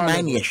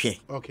 9 ye hwe.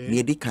 Okay.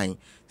 Ne di kan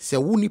say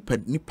wo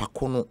nipa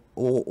kono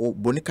o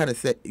bonika ne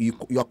say you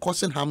are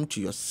causing harm to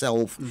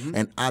yourself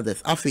and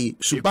others. Afi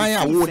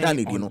subaya wo da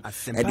ne di no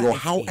e de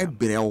how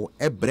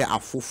ebre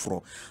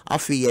afoforo.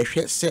 Afi ye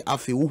hwe say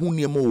afi wo hu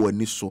niam wo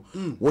ani so.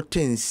 Wo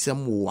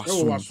tensem wo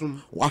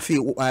waso. Afi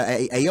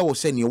eye wo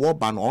say ne wo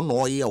ba no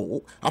no ye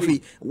wo.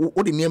 Afi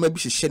wo de niam bi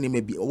hye ne ma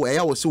bi.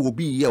 Eye wo say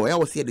obi ye eye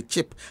wo say the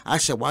chip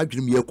ahye wa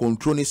adwum ye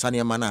control ni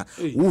sane ma na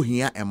wo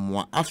hia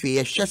emwa. Afi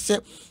ye hwe say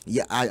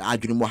ye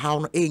adwum ha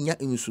no enya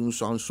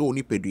nsunso so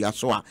ni pedua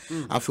so a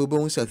afi obi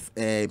hu say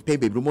pay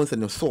baby months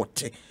and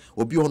thought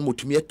obi hon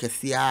motumi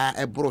akesia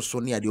ebro so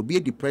ne ade obi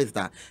depressed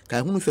that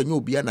kan hu say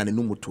obi na ne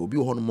numoto obi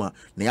hon mu a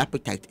na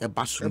appetite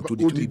eba so to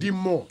the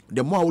more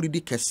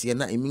already kesia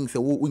na it means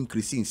we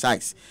increase in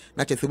size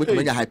na che say we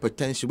manya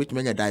hypertension we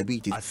manya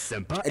diabetes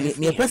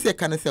ne person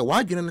kan say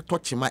wa adwene ne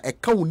touch ma e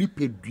ka woni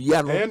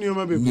pedua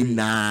no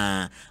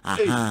nyina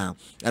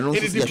and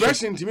it is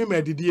depression to me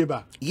me didie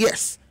ba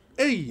yes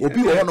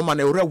obi hon ma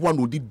na ore one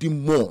odidi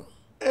more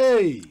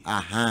hey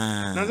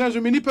na so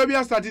me nipa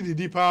bia started the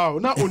deeper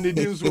na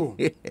onidi so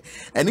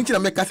and inchi na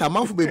make us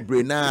amount be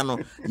brain na no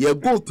you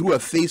go through a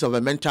phase of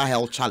a mental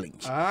health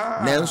challenge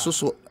na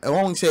so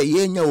won say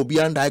yenya obi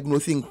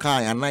undiagnosing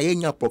kan ana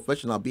yenya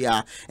professional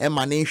bia e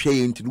ma na hwe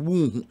yenti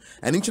wu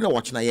and inchi na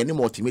watch na ye ne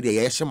multimedia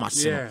ye hye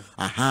mase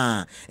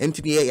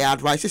enti ye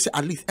advice say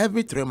at least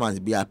every 3 months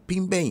be a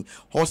pimben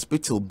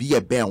hospital be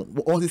a bell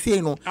or the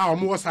say no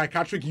almost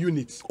psychiatric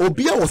units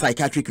obi was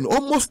psychiatric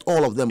almost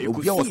all of them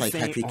obi was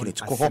psychiatric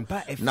units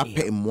na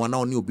pe mwana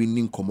oni obi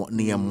ni nkomo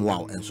ne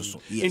yemwa enso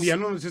so yes in the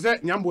no say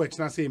nyambo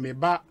exna say me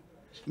ba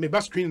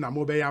screen na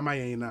mo be ya ma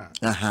yen na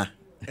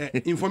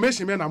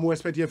information me na mo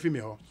expect here me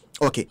ho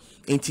okay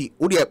enti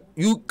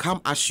you come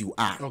as you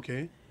are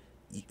okay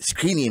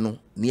screening no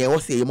ne wo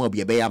say yemo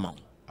be ya ma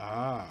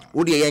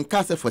Odi yen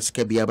kase for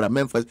skabia bra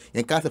Memphis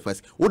yen kase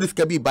first odi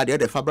skabi ba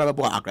the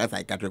favorable Accra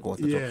Psychiatric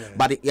Hospital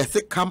but yes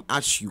come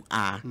as you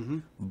are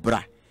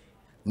bra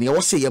ne wo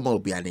say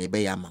yemo be ya na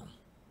be ya ma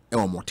e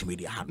wo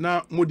multimedia ha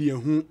na modi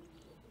ehu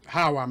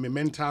how am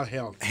mental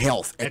health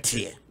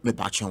etie me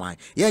pacho wan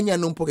ye nya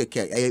no mpo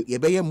keke ye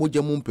be ye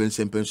moja mu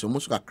mpensempenso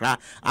musu kakra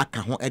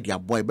aka ho e dia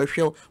boy be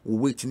hwe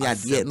weight ni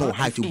ade no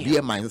height to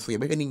be man so ye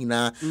be ni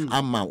nyina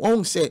ama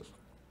won say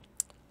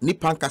ni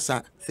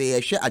pankasa say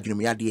ye hwe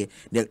adwum yade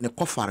ne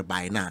kofar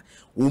bai na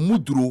wo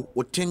muduro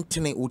wo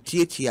tentene wo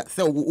tietia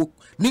say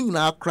ni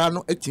nyina akra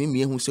no etimi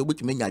me hu say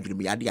obetimi nya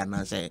adwum yade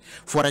ana say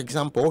for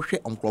example hwe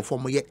onkrofo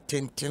mo ye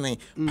tentene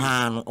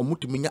pan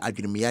omutimi nya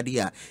adwum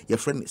yade a ye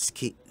friend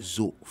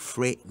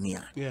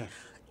schizophrenia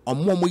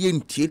omo ye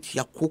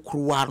ntietia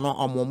kokruwa no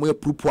omo ye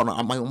prupo no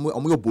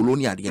omo ye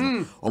bolonia de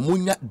no omo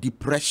nya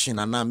depression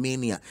and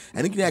mania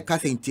and kin ka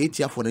say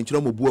ntietia for na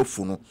nchiro mo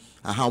buafu no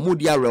aha omo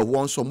di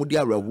arewo nso omo di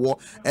arewo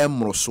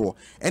emro so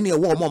ene ye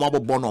wo omo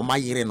mabobọ no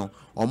mayire no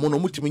omo no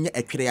mutimi nya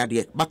etwere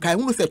yade baka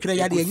hu no se etwere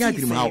yade nya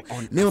adwum hawo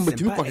ne mo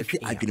mutimi ko hwehwe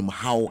adwum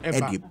hawo e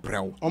de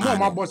brew omo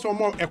mabọ so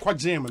omo ekọ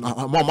gym no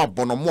omo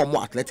mabọ no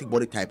omo athletic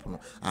body type no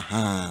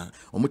aha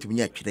omo mutimi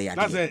nya etwere yade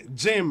that's a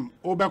gym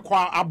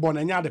obekwa abọ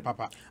na nya de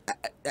papa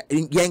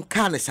yen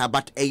kan sa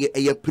but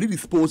a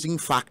predisposing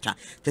factor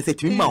just say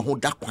timi ma ho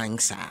da kwan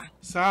sa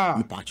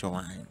mi pa cho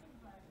wan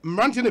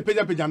mranti ne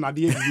peja na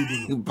de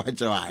edu no pa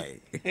cho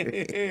ai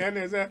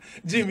ene say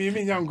gym mi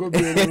nya ngo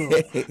bi no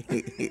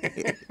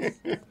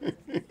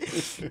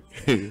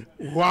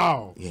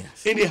wow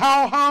yes. In the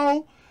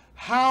how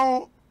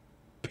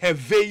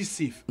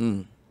pervasive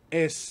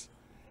is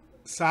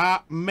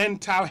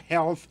mental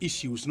health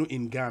issues no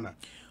in Ghana.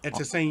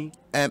 It's saying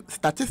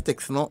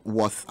statistics no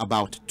was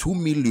about 2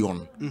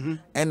 million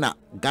and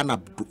Ghana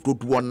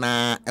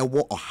dodwana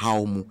ewo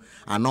ohaw mu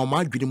ana o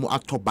ma dwene mu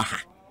atobaha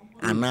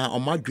ana o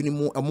ma dwene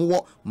mu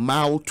emo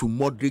mild to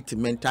moderate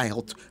mental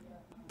health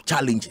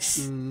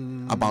challenges.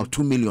 About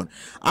 2 million.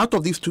 Out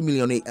of these 2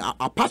 million,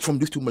 apart from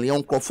these 2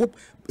 million,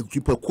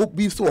 people could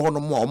be so on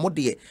more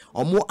de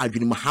or more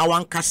adrenaline how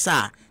and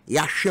kasa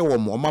ya share or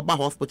maba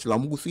hospital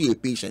and see a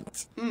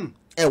patient.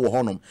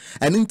 Honum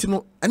and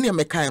into any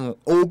mechanic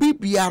obi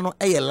piano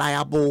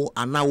liable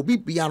and now be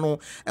piano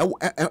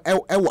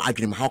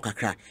adrenaline how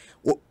kakra.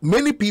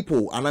 Many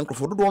people and uncle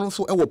for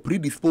also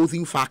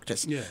predisposing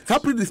factors.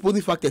 Some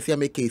predisposing factors here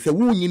make case a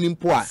wound in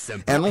poor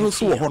and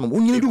also honum.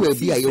 When you do a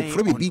be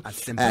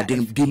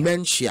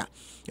dementia.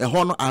 A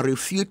honor I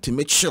refuse to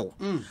make sure.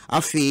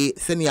 Afe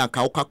senior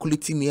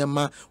calculating near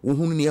ma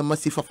who near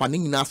massive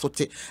fanning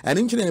nasote and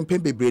engineer and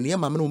pembe brain near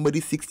mamma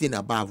 16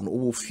 above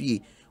no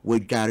fee.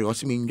 With Gary or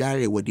Simin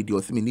Gary, where did you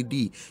Simini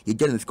D? You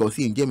generous go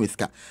see in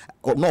Jamiska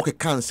or knock a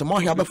cancer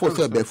more here before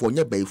so before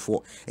near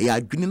before a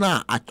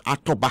Adrina at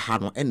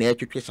Atobahano and the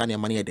education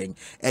money a ding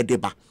a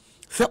deba.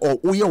 Say or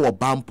we were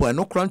bampo and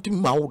no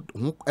cranting mouth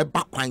a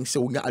backpine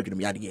so we are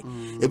Adrian.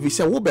 If we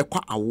say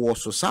Wobeka a war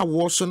so sa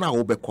war so now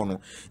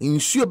Obecono. In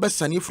sure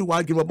best and if you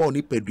are dream about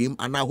nipper dream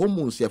and our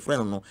homes your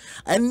friend no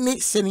and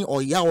Nick sending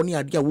or ya only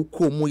idea who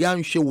come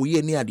yan show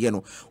we near the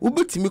no.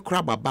 Ubit me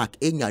crab back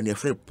in your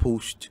friend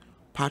post.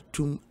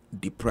 Partum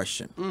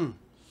depression.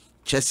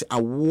 Chess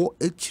a war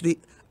actually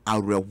a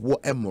rewo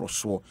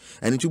emroso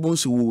and it won't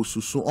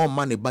so on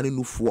money banny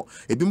no for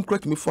a beam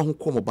correct me for who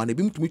come about a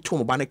beam to me to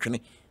my banner.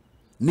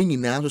 Nini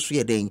na so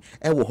ye den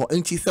e wo ho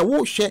enti se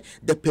wo hwe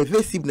the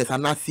pervasiveness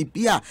and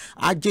asibia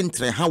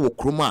agentre ha wo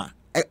kroma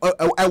e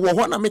wo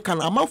ho na me kan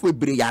amafo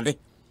ebriyade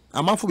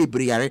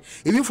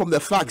even from the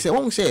fact say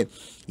won say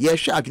ye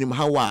hwe adwene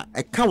ha wa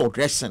e ka wo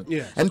dressing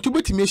and to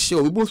betimi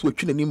hye we both we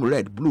twene nim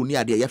red blue ni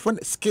ade ye friend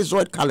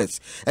schizoid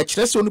colors e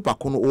kire se onipa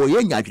ko no o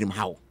ye nya adwene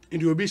ha wo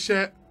ndi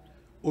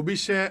obi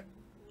hye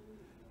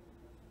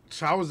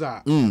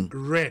trouser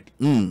red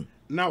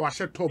now I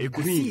said top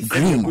green.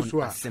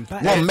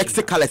 One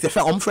Mexican color. If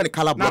I'm friend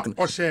color block.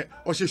 Or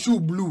shoe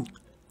blue.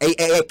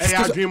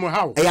 I dream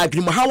how. I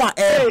dream how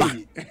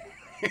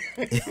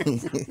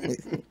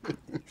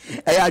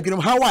I dream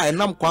how I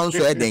am quite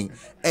so heading.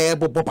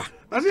 Boba.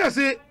 As I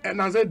say,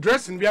 and as a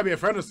dressing, be a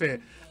friend to say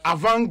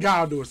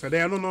avant-garde. So they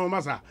don't know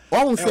massa.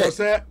 One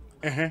say,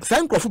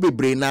 thank you for the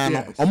brain.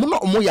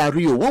 Omo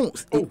Rio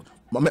won't.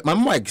 My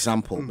more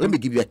example, let me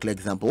give you a clear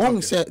example.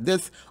 One said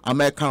this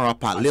American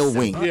rapper Lil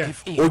Wayne,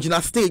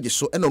 original stage,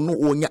 so I don't know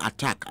when you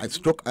attack, I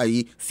struck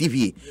a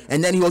CV,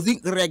 and then he was in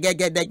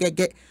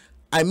reggae.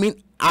 I mean,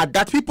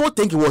 that people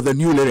think it was the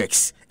new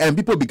lyrics, and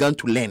people began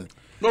to learn.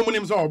 No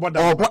names all about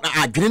that. But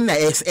I didn't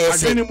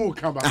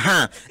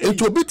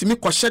it will be to me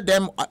question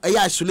them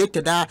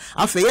isolated.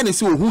 After any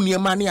see who near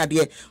money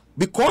idea.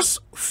 Because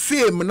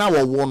fame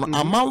now one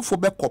amount for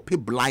be copy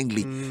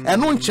blindly, and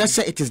no just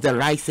say it is the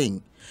right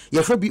thing. You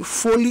have to be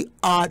fully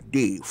are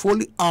day,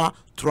 fully are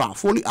tra,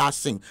 fully are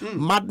sing.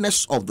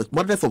 Madness of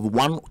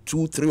 1,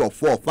 2, 3, or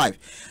 4 or 5.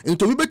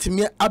 Into we bet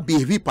me a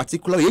behavior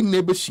particular young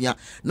neighbors here.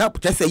 Now,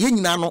 just say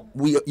young nano,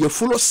 we you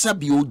follow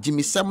Sabio,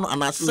 Jimmy Salmon,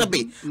 and a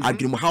Sabi, I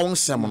dream how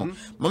Salmon.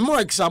 More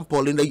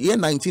example in the year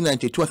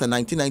 1992 and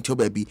 1990,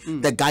 baby,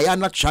 the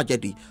Guyana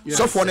tragedy.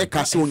 So for the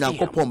castle, now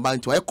combine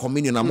to a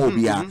communion and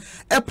mobia.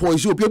 A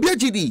poison, be a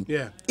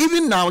GD.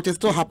 Even now, it is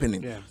still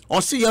happening.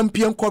 Or see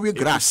MP and Corey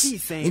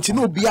grass. Into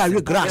no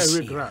beer grass.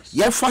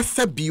 Ye fast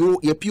Sabio,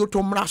 ye pure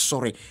to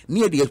sorry. sorry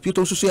near the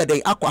hospital so say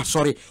they aqua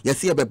sorry you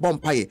see a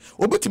bompaye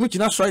obetimi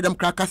gina sorry them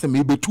crackers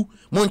me betu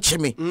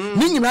moncheme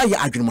ni nyina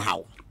ya adwum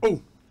hawo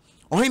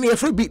ohene e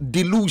free be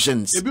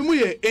delusions ebi mu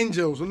ye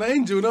angels na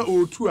angel na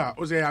o2 a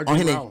o say ya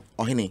adwum hawo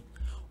ohene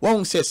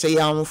won say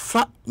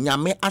amfa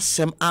nyame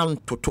asem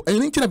antoto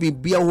entinna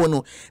bibia wo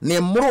no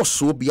na mmoro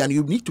so bia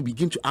you need to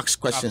begin to ask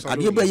questions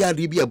ade be ya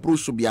de bia bro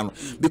so bia no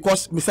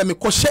because me say me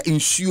koshe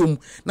insuom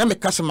na me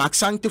kase ma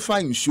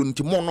sanctify insuom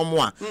nti mo no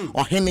mo a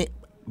ohene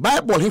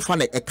Bible he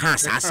fan e ka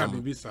asasam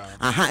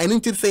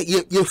anything say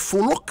you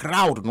follow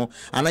crowd no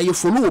and you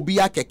follow obi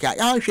akeka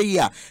ya hwe yi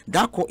a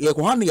dako ye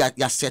ko han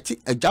ya set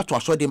agya to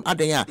aso dem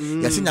adan a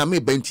ya se nyame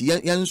benti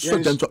yan so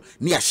janto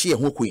ne ya hye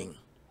ho koyin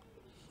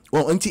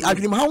anti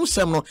adrim how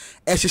sem no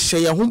e hye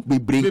ye ho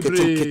bebre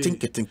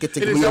keten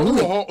ye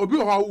ho obi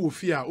ho wo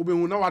fi a obi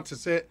hu na wate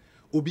se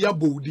obi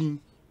abodin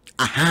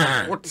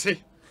wote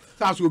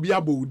sa so obi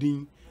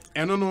abodin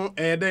eno no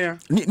e den ya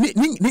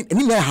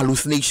ni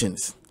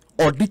hallucinations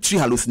auditory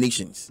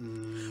hallucinations.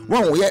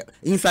 One way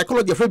in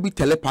psychology, you be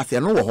telepathy,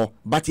 no,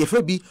 but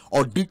you be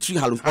auditory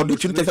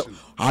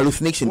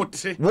hallucination.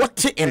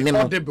 What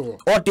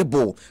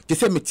audible? They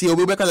say me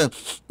we because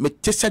me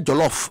taste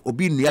jollof,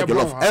 obi near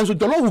jollof, and so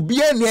jollof will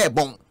be near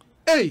bon.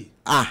 Hey,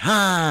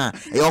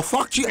 your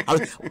factory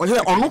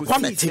on no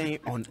quantity.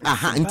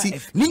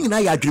 Ning na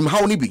ya dream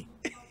how ni be.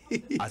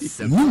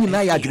 Ning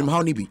na ya dream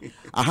how ni be.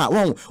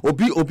 One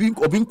obi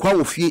kwa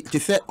ofie te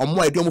se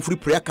omo ade omo free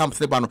prayer camp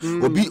se ba no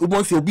obi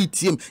se obi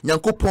tiem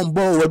nyankopon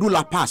bo wadu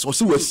la pass o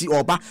se wasi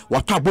oba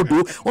wato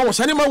abodo won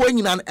sane ma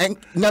wanyina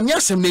nyame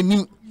asem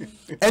nanim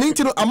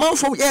enti no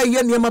amanfo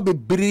ye niam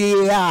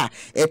bebre a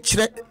e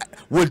kire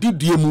wadi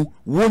diemu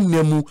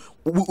wonnamu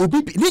obi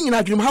ni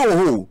nyina dream how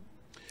ho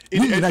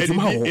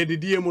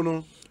diemu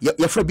no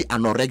ya fra bi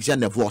anorexia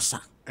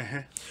nervosa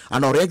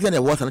anorexia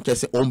nervosa na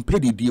say on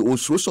pedi di o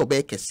so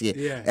be kese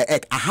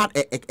I had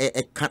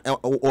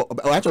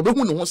I be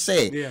hu no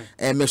say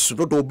me so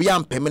do bi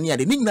ampem ne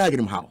ade ni nyina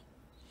adwum ha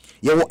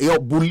your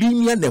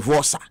bulimia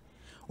nervosa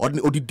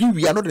odidi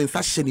wi no de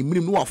nsa hye ne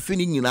minim no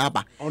afini nyina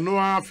aba ono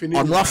afini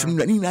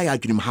ni nyina ya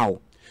adwum ha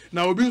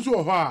na obi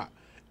nso ho a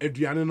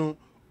aduane no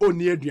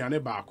oni aduane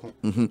baako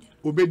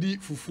obedi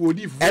fufu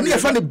and you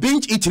find the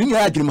binge eating in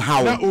your dream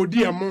how na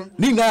odi emo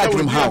ni na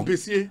dream how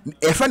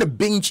you find the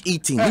binge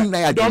eating in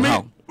your dream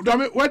how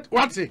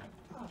what say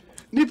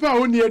nipa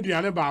oni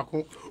aduane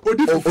baako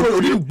odi fufu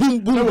odi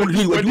bum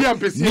odi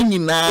ampesi ni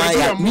nyina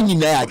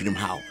ya dream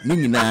how ni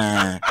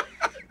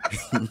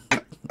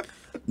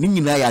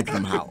nyina ya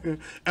dream how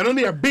and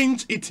only a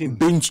binge eating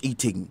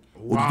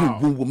wow.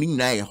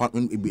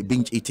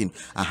 Binge eating.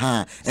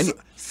 And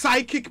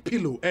psychic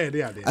pillow.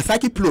 A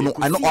psychic pillow. No,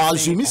 I know.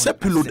 Assuming say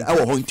pillow.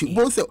 Our haunting.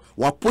 Both say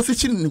what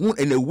position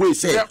in a way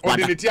say.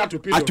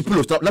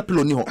 Pillow. Stop. Not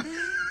pillow. Niho.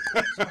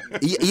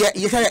 Yeah.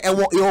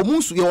 Your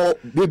moves. Your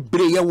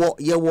baby.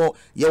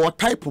 Your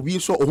type of you.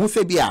 So who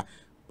say be a.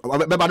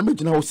 But me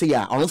jina ho say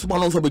ya. Ono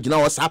so be jina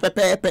ho sa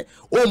pepe.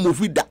 O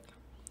move that.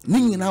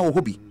 Ningi na ho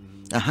hobby.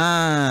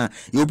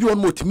 You'll be on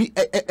more to me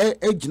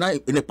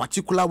in a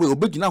particular way.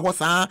 Obegina was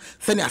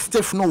sending a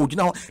stiff no,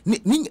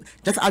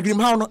 just I dream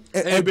how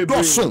a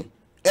doson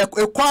a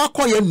quack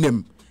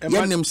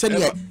Yanem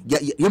sending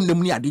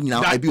Yem near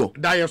dinner. I be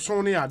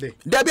Diasonia de.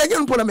 There be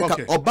again put a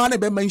make or banner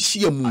by my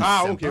sheer moon.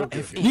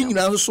 Okay.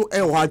 Nina so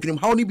I dream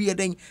how ni be a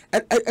ding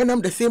and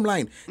I'm the same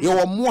line. You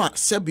are more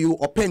Sebu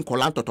or pen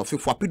colanto to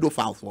for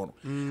pedophile for.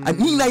 And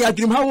Nina ya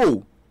dream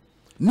how.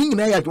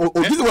 Nina ya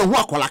o this one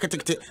work like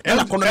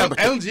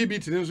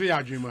LGBT nso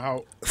ya dream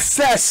how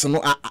first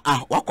no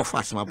work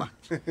fast maba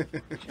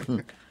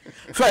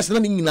first no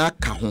nina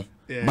ka ho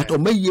but o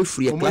may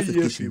free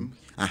classification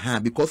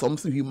because I'm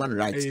human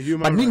rights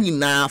but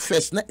nina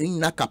first na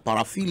nina ka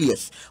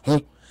paraphilias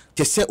ho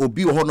te se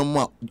obi ho no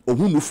ma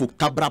ohunu fu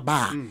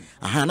tabraba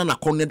na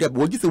kono de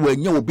bo gise wa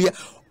nya obi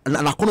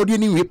na kono de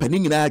ni wi pa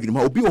nina ya dream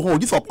obi ho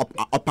gise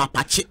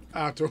opapache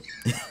ato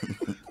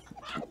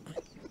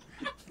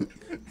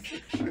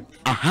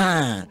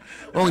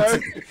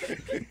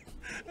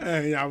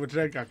yeah, I would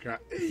try kakra.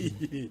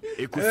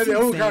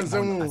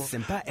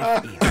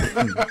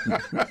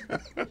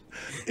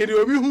 It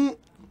will be who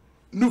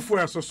no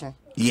for so.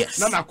 Yes.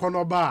 Nana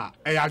kono ba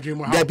e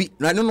adwemu ha. There be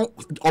no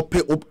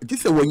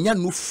this when ya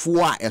no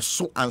for a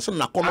so and so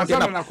na kono de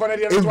na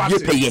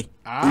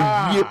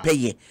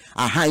pay.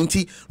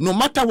 Nti no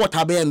matter what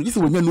happen this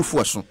when ya no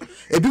for so.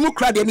 E bi mo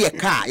kra de na e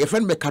car your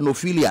friend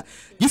mechanophilia.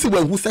 This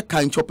when who say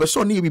kan cho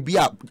person e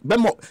bibia be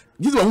mo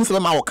this when who say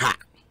ma wo car.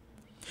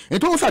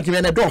 It also give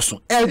an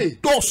endorsement.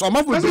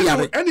 Endorsement of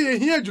the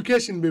any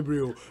education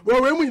bebre.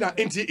 Well when we na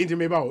inti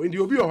me ba o ndi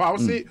obi o ha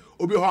say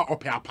obi o ha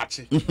ope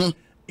apache.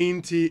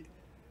 Inti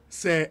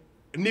say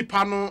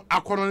nipa no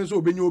akono nso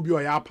obenye obi o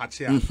ya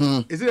apache a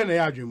is it na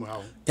ya adwemu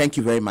ha. Thank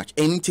you very much.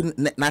 Anything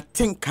na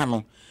think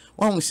no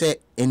one say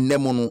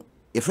enemo no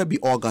if be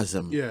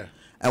orgasm. Yeah.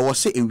 I was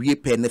say a we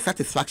pay the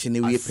satisfaction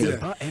a we pay.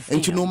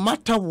 And no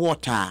matter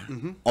what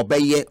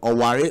obey or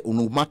worry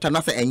no matter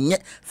nothing and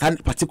yet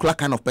that particular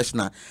kind of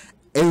person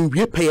and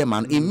we pay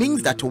man, it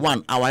means that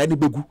one our any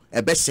begu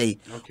a best say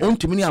on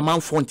to many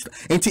amount font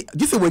and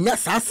this when you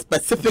say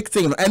specific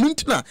thing and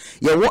untina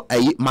you what a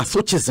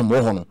masochism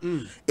more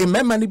a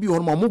man be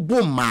on my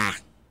boom ma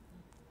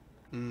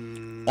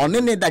on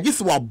any that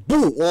this was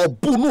boo or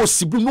boo no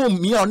sibu no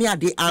me on near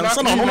the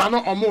answer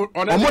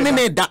on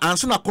money that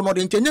answer na kono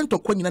the intention to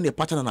queen and the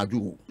pattern na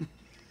do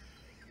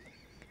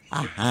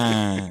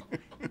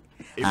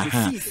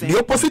the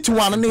opposite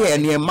one and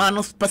the man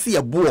pesi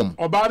a boom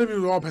or bad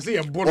or pesi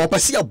a bon or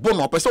pesi a bon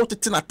or peso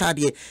tina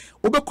tadie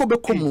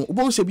obekobekomu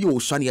obon se bi o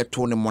sane e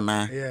to ne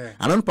mona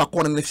anon pa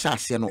ko ne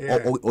shase no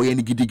o ye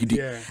ni gidigidi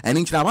and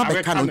in na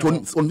ba kan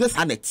on this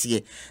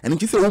hanetie and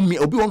in say obi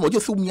won o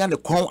just omi an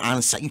kon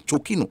ansa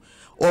itoki no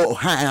o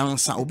ha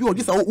ansa obi o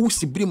just o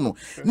sibrim no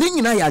ne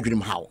nyina ya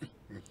adwenem hawo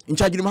in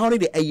charge how ne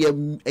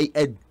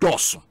a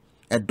doso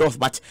a dove,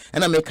 but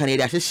and I make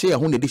Canada share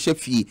who the chef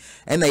fee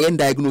and I end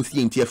diagnose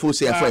you into a full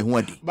say for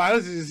one day. But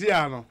this is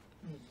here,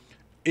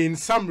 in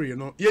summary, you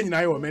know, you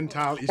know,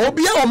 mental issues. Oh,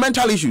 be our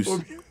mental issues.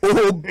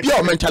 Oh, be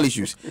our mental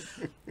issues.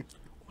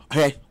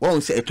 Hey,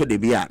 won't say to the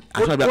beer.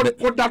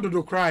 What that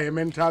do cry a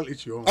mental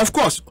issue? Of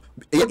course,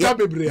 you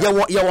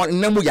want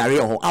Namu Yari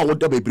or I would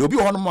be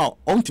one more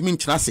on to mean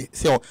Chassis.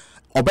 So,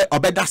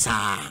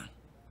 obedasa.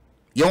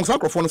 Young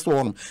microphone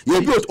storm.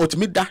 You'll be able to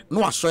meet that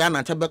no Australian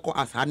and tobacco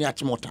as Hania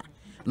Chimota.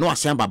 No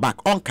assemble back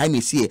on kind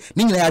of see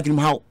Nina ya dream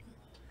how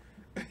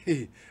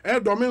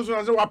domains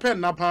was a pen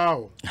napa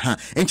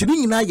and to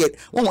me yet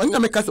one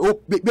make us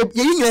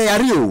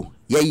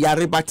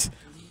yari but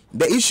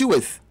the issue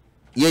is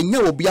ye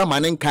will be a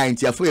man and kind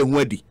ya for a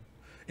wedding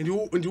and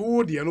you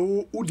would and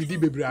who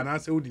did baby and I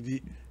say who did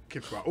he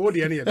keep all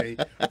the any day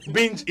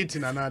binge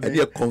eating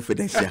another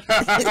confidential.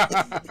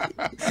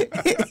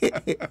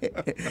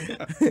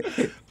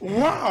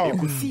 Wow,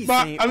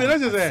 but I mean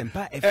let's just say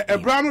a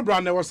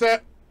brown there was a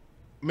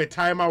me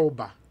time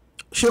over.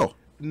 Sure.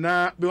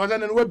 Na because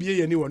then we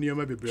be anyone you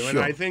may be brave. And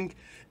I think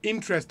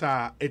interest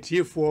are at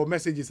here for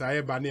messages I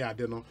have bani I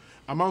don't know.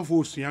 Among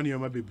folks you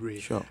may be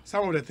brave. Sure.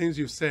 Some of the things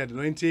you've said, you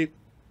know,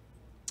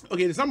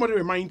 okay, somebody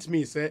reminds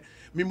me, say,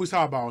 me musa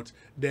about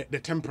the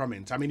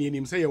temperament. I mean, in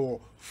him say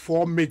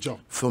four major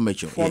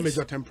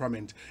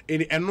temperament.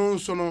 And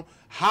also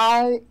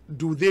how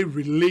do they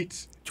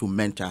relate to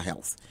mental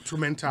health?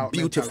 mental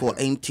Beautiful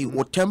health.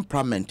 Or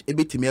temperament a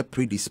bit more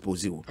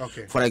predisposed.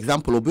 Okay. For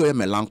example, obi a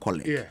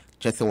melancholic. Yeah.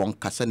 Just one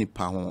kasani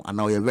pa and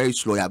now you're very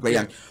slow, you're very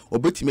young.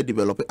 Obi may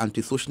develop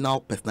antisocial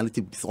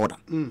personality disorder.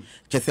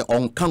 Just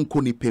on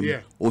kanko ni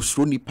pem or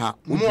slow nipa.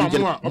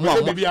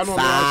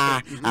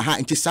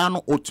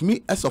 Intisano or to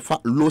me as of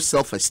low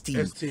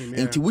self-esteem.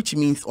 Into which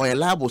means or a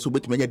lab also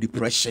but many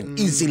depression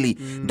easily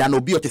than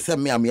obi to say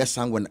me I'm yes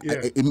when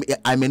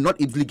I may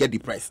not easily get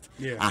depressed.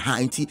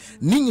 Inti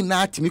ning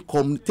na to me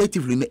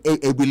commutatively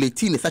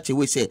ability in such a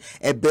way say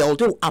a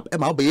build up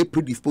am I be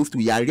predisposed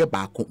to yare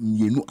back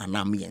yenu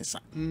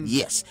anamiensa.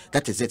 Yes,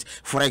 that is it.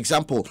 For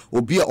example,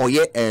 obi or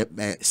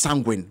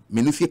sanguine,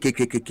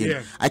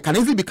 menufi I can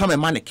easily become a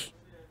manic.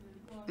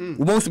 We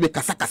want to be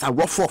kasa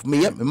rough off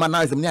me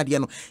manner.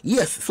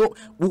 Yes, so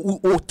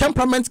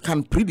temperament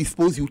can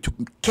predispose you to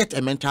get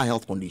a mental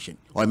health condition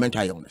or a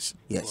mental illness.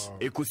 Yes. Wow.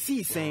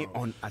 Ekosiisen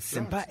on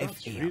Asempa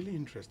That's really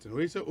interesting.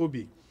 We say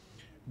Obi,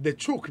 the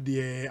choke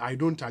there, I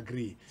don't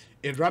agree.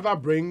 It rather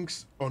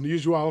brings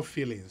unusual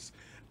feelings.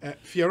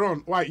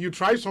 Fieron, why you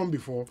tried some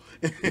before?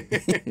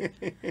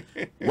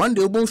 One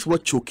day, both were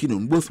choking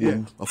on both.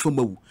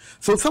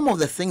 So some of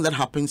the things that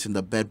happens in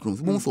the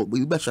bedrooms, both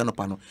we best run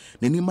upon.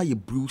 Nenima ye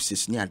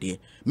bruises near there.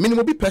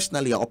 Minimum be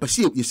personally or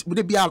perceive is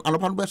would be an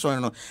upon best or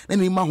no.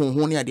 Nenima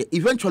who near there.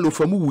 Eventually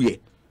from who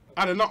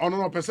I don't know on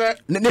no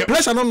percent. The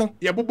pressure no.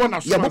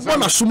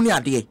 Yabubona sum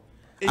near there.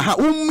 Aha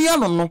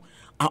no.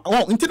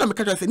 Oh, until I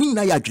catch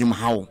Nina ya dream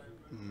how.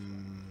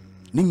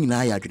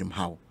 Nina ya dream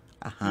how.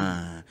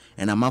 Aha.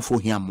 And I'm out for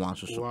him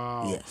once or so.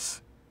 Wow.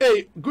 Yes.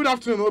 Hey, good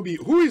afternoon, Obi.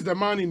 Who is the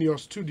man in your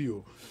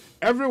studio?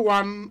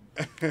 Everyone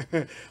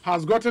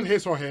has gotten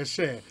his or her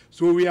share,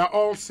 so we are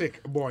all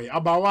sick, boy.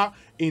 Abawa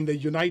in the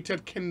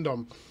United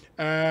Kingdom.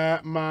 We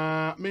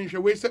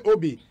say,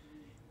 Obi,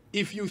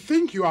 if you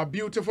think you are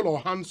beautiful or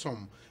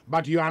handsome,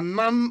 but you are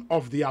none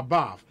of the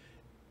above,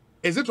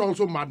 is it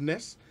also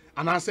madness?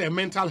 And I say a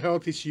mental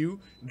health issue.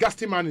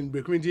 Gasty man in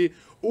Brekwinji.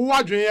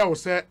 Uwa will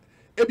say,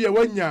 Ebi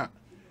wenya.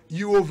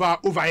 You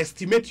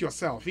overestimate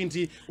yourself.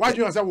 Why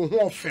do you say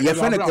your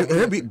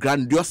friend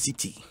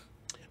grandiosity?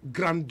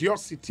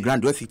 Grandiosity.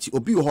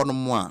 Obi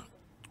hono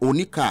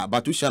onika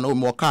but we shall know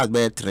more cars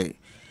better.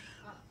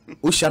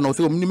 We shall know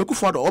me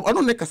for I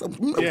don't make us I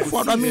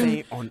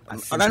mean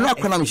and I know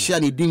when I'm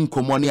sharing didn't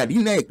come on here.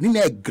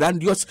 Nina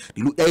grandiose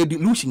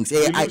delusions.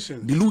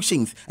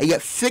 Delusions. A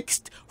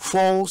fixed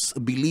false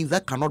belief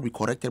that cannot be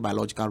corrected by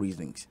logical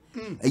reasonings.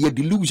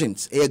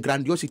 Delusions,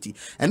 grandiosity,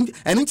 and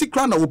it's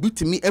crown will be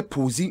to me a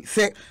posy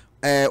say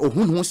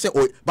who say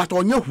but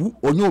on your who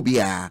on your be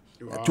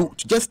to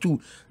just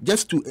to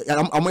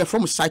I'm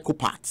from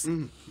psychopaths.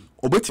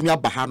 Obet me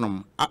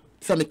abahanum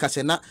Sammy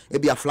Casena,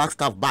 be a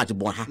Flagstaff badge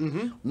boha,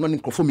 non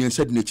conforming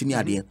said nature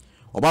near there.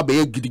 oba be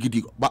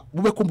gidi but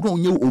we be come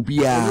onye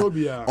obia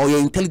or your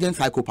intelligent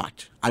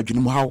psychopath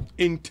adwunim how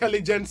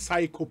intelligent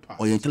psychopath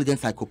or your intelligent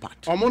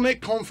psychopath hormone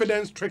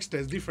confidence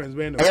tricksters difference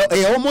when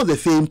almost the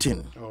same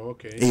thing.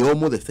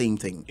 Almost the same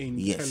thing.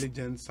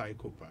 Intelligent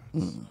psychopath.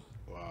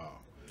 Wow.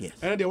 Yes.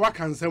 And they work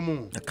cancer.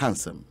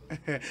 Cancer.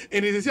 And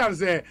it is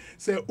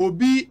say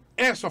obi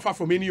suffer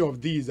from any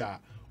of these are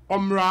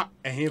omra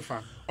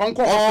ehefa.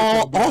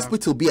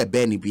 Hospital be a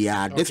Benny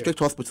Bia, district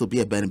hospital be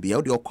a Benny Bia,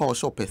 or call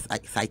shop a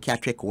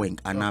psychiatric wing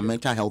and a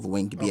mental health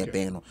wing be a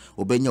Ben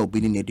or Benya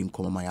Obini needing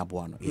come my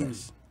abuano.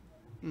 Yes.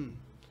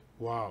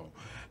 Wow.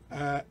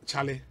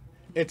 Charlie,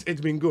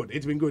 it's been good.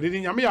 It's been good. It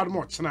didn't yami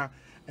much now.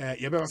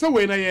 So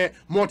when I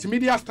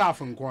multimedia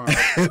staff and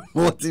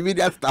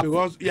multimedia staff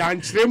because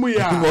and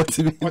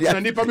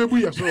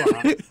multimedia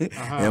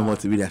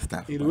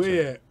staff.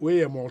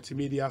 We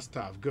multimedia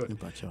staff. Good.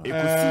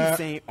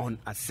 Ekosiisen on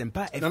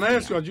Asempa FM. And I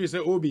ask you, say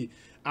Obi,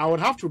 I would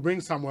have to bring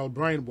Samuel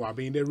Brian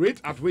Boabe in the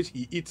rate at which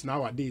he eats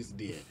nowadays,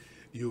 dear.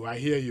 I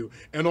hear you.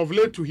 And of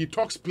late too, he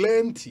talks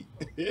plenty.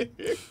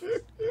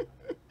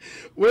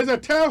 Well,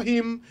 tell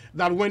him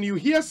that when you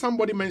hear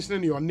somebody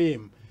mentioning your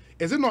name,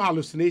 is it not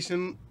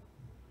hallucination?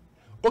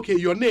 Okay,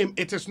 your name,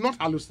 it is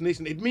not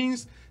hallucination. It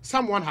means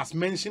someone has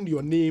mentioned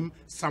your name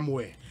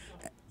somewhere.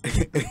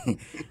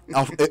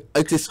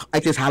 It is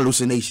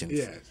hallucination.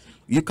 Yes.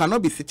 You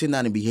cannot be sitting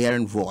down and be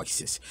hearing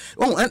voices.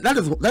 Oh, and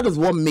that is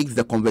what makes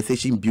the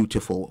conversation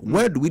beautiful.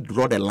 Where do we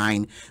draw the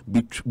line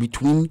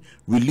between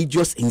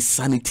religious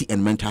insanity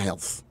and mental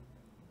health?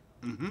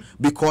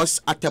 Because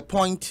at a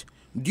point,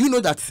 do you know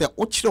that to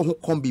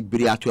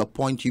a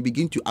point you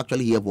begin to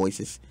actually hear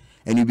voices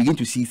and you begin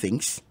to see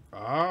things?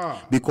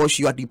 Because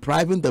you are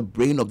depriving the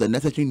brain of the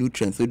necessary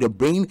nutrients, so the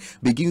brain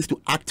begins to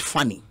act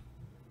funny.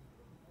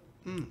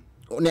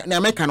 So it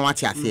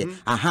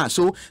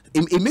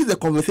makes the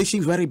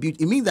conversation very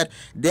beautiful. It means that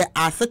there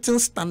are certain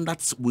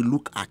standards we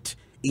look at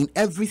in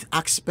every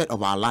aspect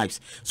of our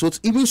lives. So it's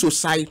even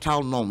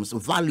societal norms,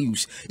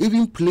 values,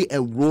 even play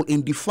a role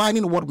in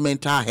defining what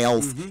mental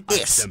health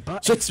is.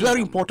 So it's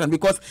very important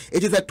because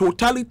it is a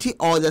totality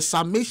or the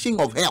summation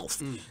of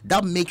health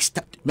that makes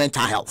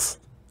mental health.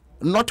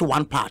 Not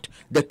one part,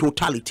 the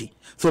totality.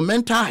 So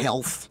mental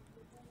health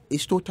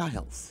is total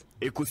health.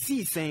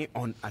 Ekosiisen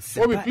on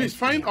Asempa. Obi, please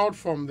find out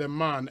from the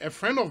man. A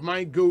friend of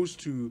mine goes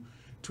to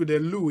the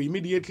loo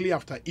immediately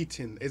after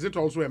eating. Is it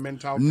also a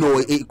mental problem? No,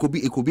 it could be.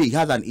 He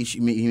has an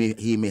issue.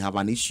 He may have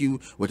an issue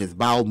with his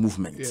bowel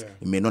movements.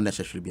 It may not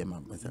necessarily be a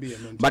mental.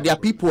 But there are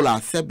people are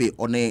sebe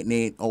or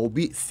ne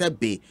obi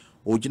sebe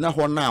ojina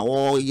hona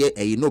or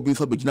ye no bin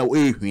so bejina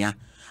ehwia.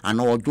 And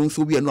our Jones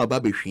will be no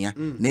babishia,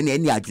 then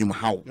any adrim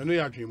how.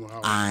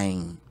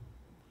 I'm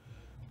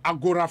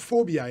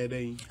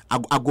agoraphobia.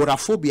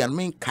 Agoraphobia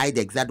mean kind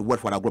the exact word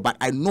for agora, but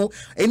I know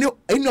any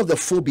of the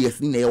phobias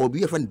in there will be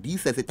a different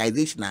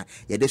desensitization.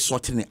 Yeah, they're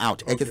sorting it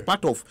out. It is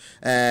part of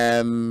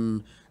a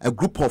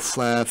group of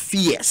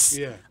fears.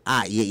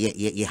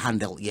 You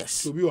handle, yes.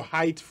 So be your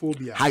height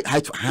phobia.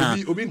 Height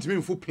obi to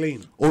me full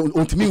plane.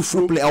 To me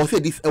full plane. I'll say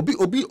this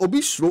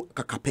obi slow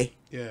kakape.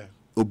 Yeah.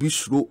 Obi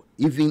slow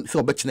even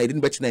so betchna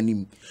didn't betchna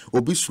nim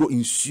obi slow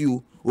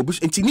ensue obi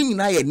entini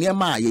na ye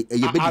niema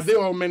are they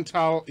all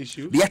mental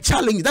issues? They are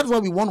challenges. That's why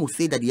we want to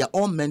say that they are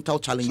all mental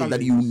challenges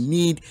that you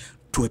need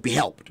to be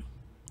helped.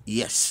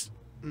 Yes.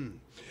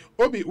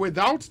 Obi,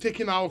 without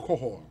taking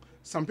alcohol,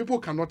 some people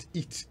cannot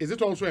eat. Is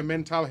it also a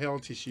mental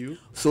health issue?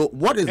 So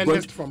what is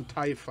going from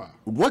Taifa?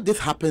 What this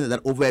happens is that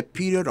over a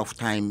period of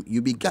time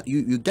you get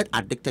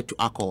addicted to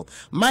alcohol.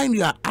 Mind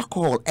you,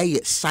 alcohol a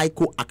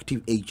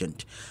psychoactive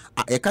agent.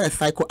 A kind of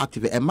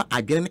psychoactive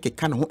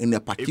in a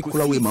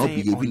particular way,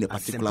 behave in a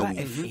particular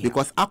way.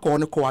 Because alcohol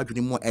more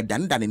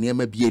than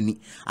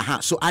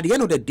so at the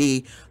end of the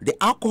day, the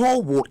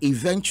alcohol will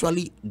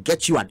eventually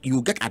get you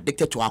get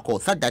addicted to alcohol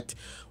so that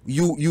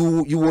you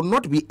will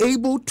not be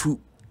able to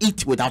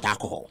eat without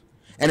alcohol,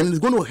 and it's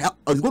going to help.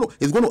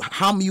 It's going to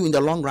harm you in the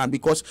long run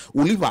because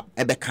liver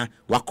ebeka,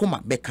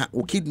 wakoma beka,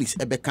 kidneys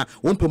ebeka,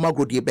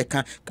 wompomagro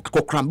ebeka,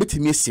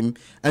 akokrambitimism,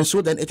 and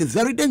so then it is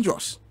very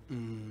dangerous.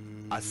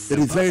 It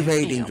is very,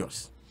 very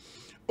dangerous.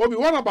 Obi,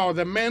 what about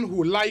the men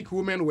who like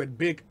women with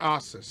big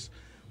asses?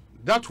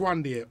 That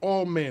one day,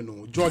 all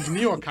men. George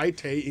Neo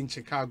Kaite in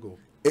Chicago.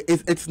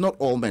 It's not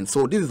all men.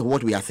 So this is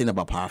what we are saying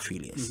about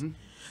paraphilias.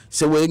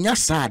 So when you're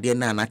sad,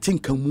 I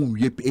think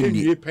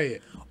you pay.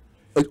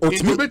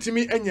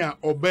 Ultimately, enya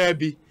or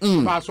baby,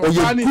 or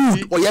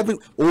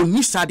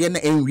sad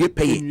and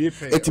repay.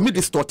 It me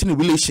distorting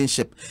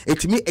relationship.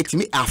 It me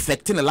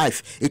affecting a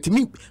life. It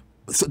me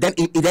so then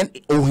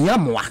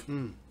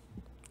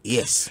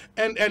yes.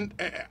 And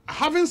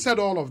having said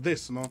all of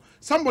this,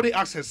 somebody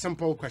asks a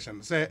simple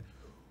question. Say,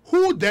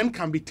 who then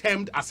can be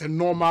termed as a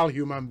normal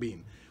human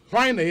being?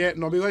 Why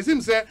no? Because him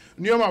say,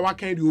 what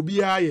can you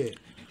be?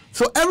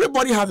 So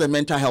everybody has a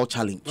mental health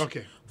challenge.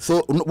 Okay.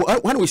 So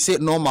when we say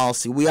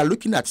normalcy, we are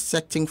looking at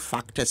certain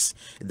factors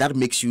that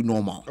makes you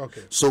normal.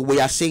 Okay. So we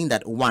are saying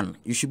that one,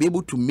 you should be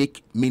able to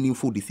make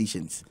meaningful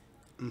decisions.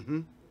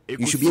 You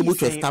should be able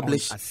to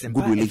establish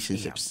good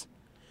relationships.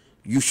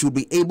 you should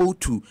be able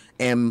to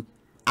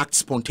act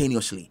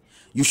spontaneously.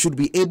 You should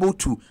be able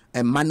to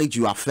manage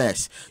your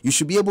affairs. You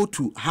should be able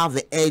to have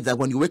the edge that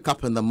when you wake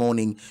up in the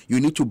morning,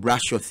 you need to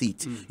brush your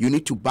teeth, you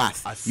need to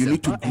bath, you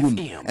need to groom.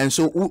 And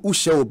so, who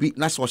shall be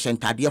that's what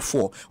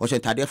 4 or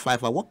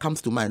 5? What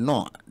comes to mind?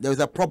 No, there is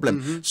a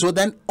problem. So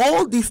then,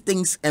 all these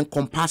things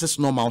encompasses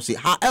normalcy.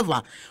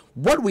 However,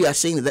 what we are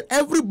saying is that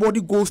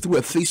everybody goes through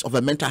a phase of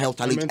a mental health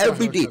challenge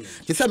every day.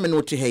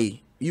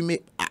 Hey, you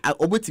may at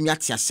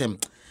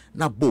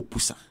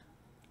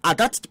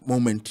that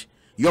moment.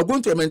 You're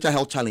going through a mental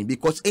health challenge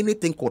because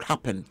anything could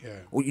happen.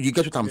 You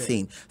get what I'm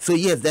saying? So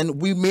yes, then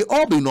we may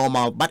all be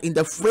normal, but in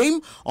the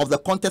frame of the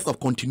context of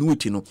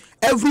continuity,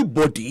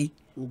 everybody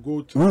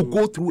will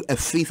go through a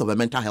phase of a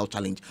mental health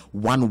challenge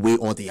one way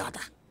or the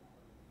other.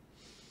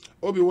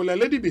 Obi, will a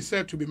lady be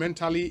said to be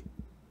mentally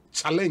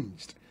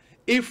challenged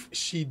if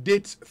she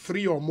dates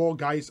 3 or more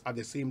guys at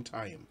the same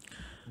time?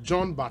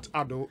 John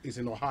Bat-Ado is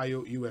in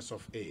Ohio, US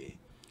of A.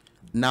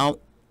 Now,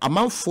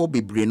 among 4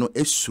 Bibreno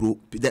is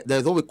true.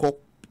 There's what we call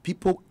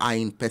people are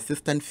in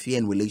persistent fear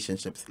in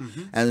relationships,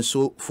 and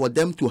so for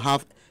them to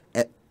have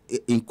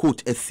in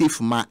quote a safe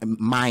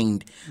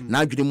mind, now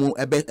you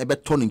ebe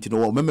turn into the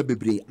world. Remember,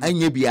 baby, we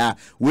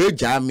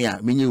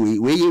jamia,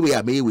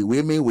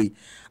 we.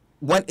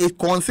 When it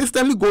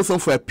consistently goes on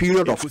for a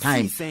period of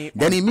time,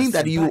 then it means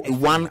that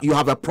you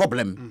have a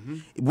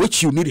problem,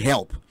 which you need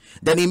help.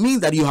 Then it means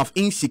that you have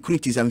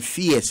insecurities and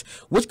fears,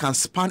 which can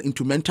span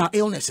into mental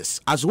illnesses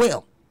as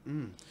well.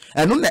 And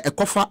on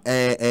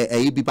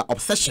the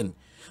obsession.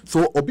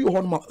 So Obi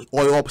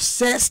or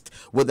obsessed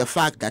with the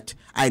fact that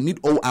I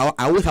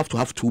always have to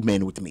have 2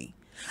 men with me.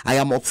 I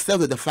am obsessed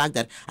with the fact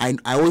that I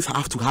always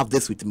have to have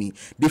this with me.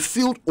 They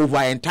feel over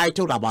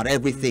entitled about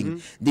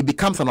everything. They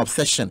becomes an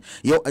obsession.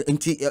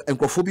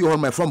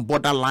 Encophobia from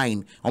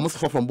borderline, almost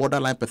from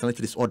borderline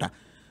personality disorder.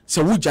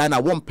 So we join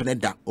a one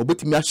peneda,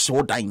 obetimi a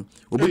show dying,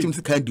 obetimi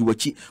to kind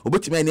diwachi,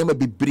 obetimi never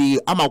be brave.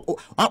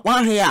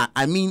 One here,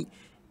 I mean,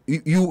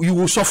 you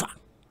will suffer.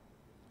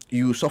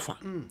 You will suffer.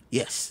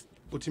 Yes.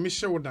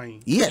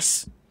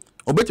 Yes.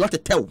 Obetimi to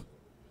tell.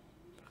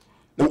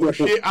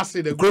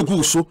 Acid the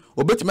Grogu so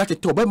obetimi to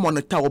tell. Obe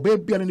monitor.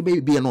 Obe be any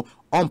baby no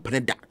on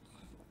peneda.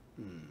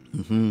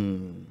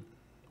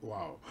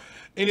 Wow.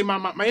 Any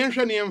mama, my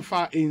enshani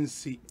emfa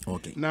insi.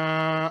 Okay.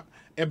 Na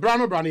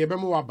ebrano brano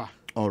yebemu waba.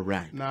 All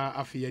right. Na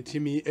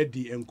afiyetimi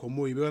edi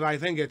enkomo because I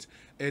think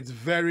it's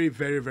very,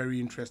 very, very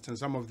interesting.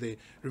 Some of the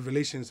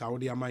revelations are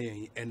already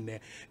amayen and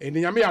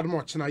nyame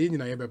admo china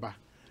yina yebeba.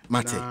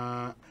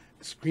 Mate.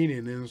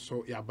 Screening and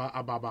so yaba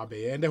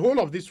and the whole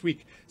of this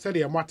week said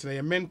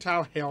a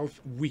mental health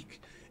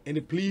week,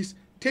 and please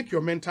take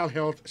your mental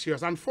health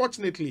serious.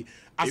 Unfortunately,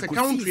 as a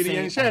country,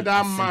 they share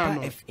that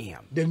man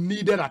the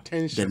needed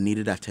attention.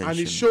 And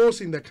it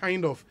shows in the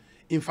kind of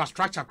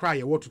infrastructure cry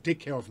you want to take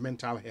care of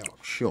mental health.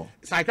 Sure.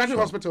 Psychiatric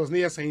hospitals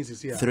near Saints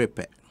is here. 3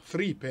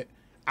 pe.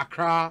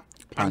 Accra,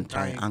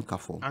 Pantai,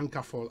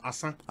 Ankerfall,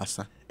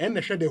 Asa. And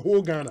they share the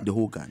whole Ghana.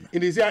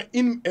 It is here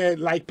in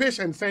like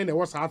patients saying there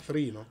was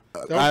 3,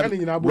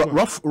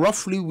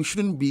 roughly, we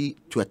shouldn't be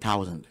to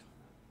 1,000.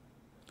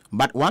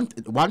 But one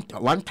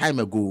time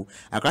ago,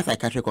 Accra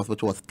Psychiatric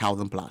Hospital was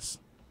 1,000 plus.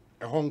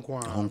 A Hong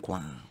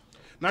Kong.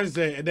 Now is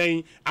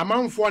then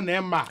amount for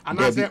Nemba and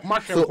I said,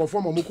 much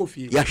perform a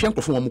mukofi. Yashem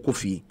perform a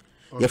mukofi.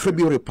 Your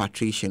be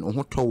repatriation on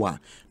Hotowa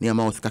near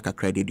Mouth Kaka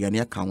credit,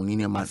 near County,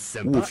 near my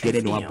who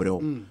feared no abro.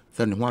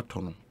 Then what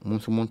ton,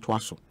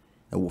 Monsumontuaso,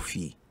 a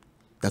woofy.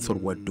 That's what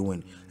we're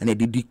doing. And they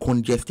did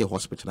decongest the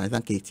hospital. I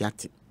think it's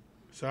active.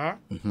 Sir?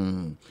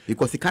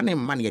 Because he can't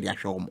name money at their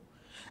show.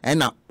 And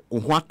now,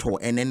 what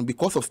and then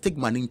because of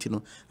stigma,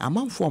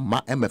 amount for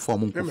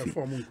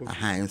MF4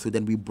 and so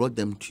then we brought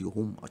them to your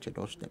home at your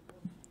doorstep.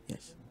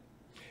 Yes.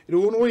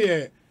 You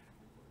know,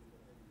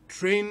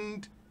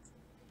 trained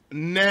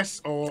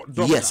nurse or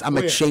doctor? Yes, I'm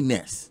a trained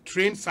nurse.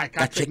 Trained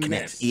psychiatric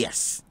nurse.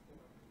 Yes.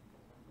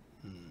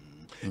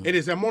 It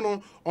is a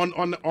mono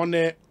on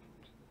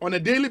a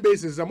daily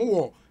basis. A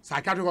more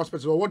psychiatric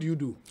hospital. What do you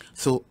do?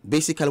 So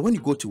basically, when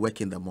you go to work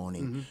in the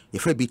morning,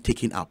 if you be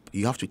taken up,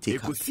 you have to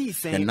take up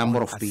the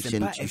number of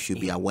patients. You should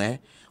be aware.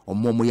 Or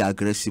more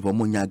aggressive, or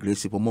more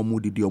aggressive, or more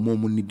moody, or more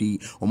needy,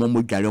 or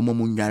more gary, or more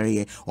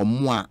munyare, or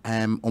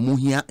more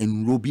here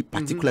in Ruby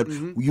particular.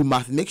 You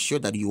must make sure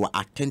that you are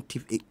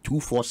attentive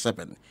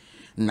 247.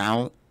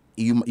 Now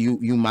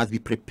you must be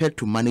prepared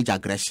to manage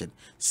aggression.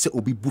 Say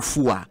obi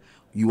bufua.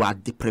 You are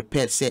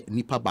prepared. Say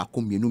nipa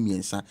bakum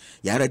miensa.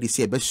 You already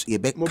say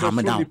be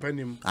calm down.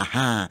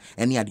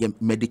 Any other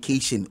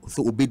medication.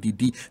 So obey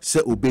didi.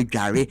 Say obey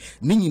gary.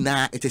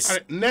 Nina it is.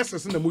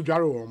 Nurses in the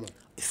mujaro.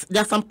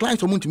 There are some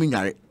clients who want to mean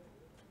gary.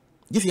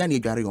 This is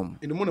gary in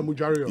the mona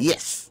mujaro.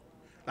 Yes.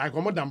 Like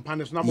more than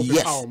panis.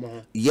 Yes.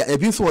 Yeah.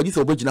 If you saw this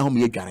original home,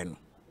 you gary.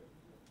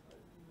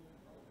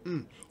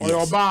 Or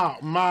your bar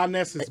man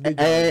nurses be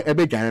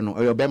gary no.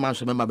 Or your bear man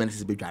so member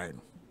nurses be gary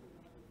no.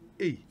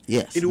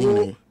 Yes. It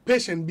will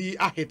patient be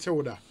a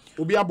hetelda.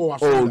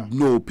 Oh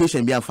no,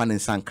 patient be a fan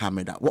and san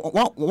camera.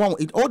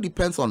 It all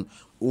depends on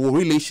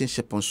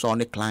relationship on so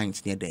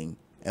clients near them.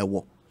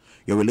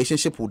 Your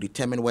relationship will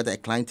determine whether a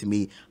client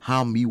may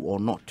harm you or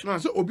not. No,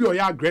 so obi or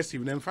you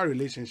aggressive in a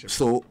relationship.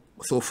 So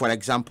for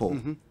example,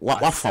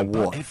 what for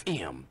ward?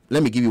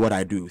 Let me give you what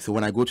I do. So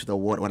when I go to the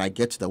ward, when I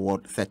get to the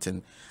ward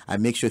setting, I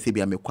make sure say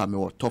be I'm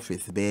a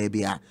toughest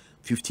baby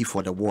 50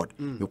 for the ward.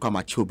 You come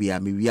at chobia,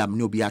 we am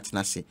no be at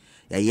nasi.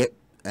 Yeah,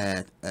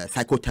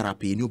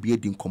 psychotherapy, no be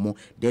din komo.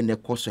 Then the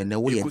course and the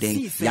way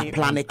then ya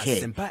plan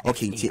care.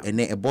 Okay, and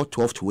then about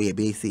 12 to way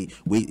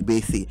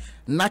base.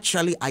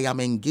 Naturally, I am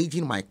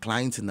engaging my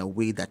clients in a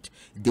way that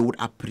they would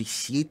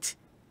appreciate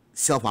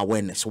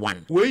self-awareness.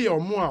 One. Where your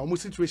more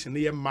situation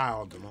they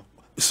mild, no?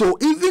 So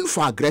even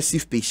for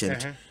aggressive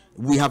patient,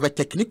 we have a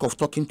technique of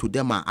talking to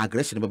them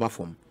aggression in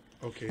form.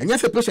 Okay. And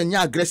if a person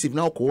is aggressive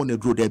now, go on a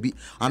draw debbie,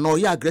 and or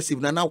you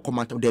aggressive now come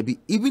out of debbie.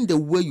 Even the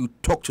way you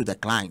talk to the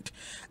client,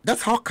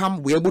 that's how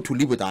come we're able to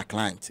live with our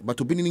client. But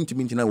to be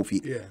intimate now with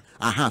it.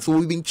 So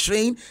we've been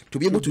trained to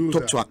be able to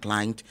talk to our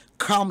client,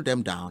 calm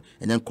them down,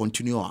 and then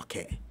continue our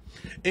care.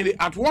 And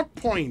at what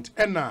point,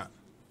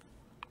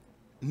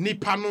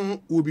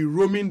 Nipano will be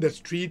roaming the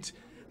street?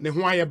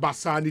 Usually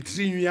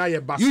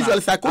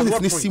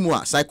psychosis is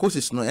simua.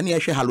 Psychosis no any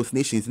actual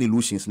hallucinations ni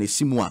illusions ni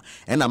simua.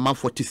 And a man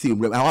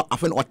 43 I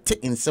often or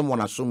take in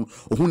someone assume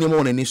who name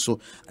on any so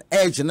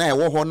edge na e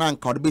wo ho na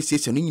nka be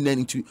station ni nyina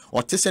into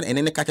or tesen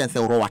ene ne catch and say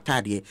ro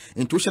watade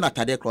intuition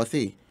atade cross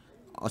e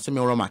o se me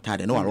ro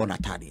matade no ro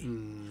natade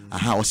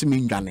o se me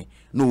ndwane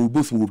no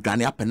both would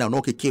dwane up and down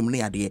no came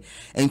near ade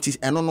enti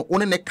eno no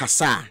one ne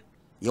kasa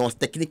you was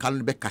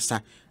technical be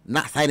kasa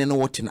na sign no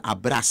what in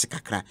abras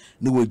kakra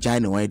no we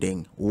join no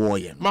wedding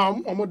warrior ma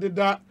omo did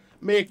that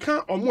me can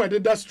omo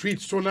did that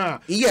street so na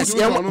yes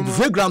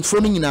vagrant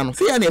from no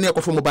say na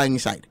e from mobile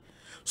inside.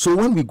 So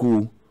when we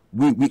go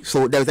we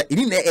so there's a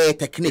in a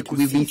technique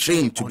we've been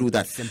trained to do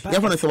that.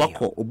 Therefore say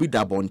wako obi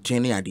da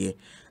bonten ade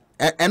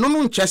eno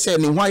no nche say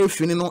ni hwa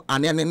efini no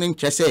ane ne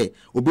nche say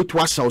obi to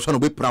asha so no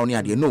obi proud ni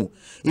ade no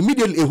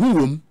immediately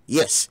ehuwom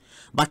yes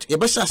but e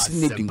be say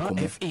ne din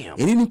komo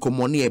eni ni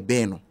komo ne e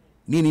be no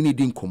ni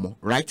din komo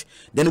right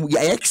then we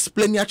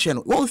explain your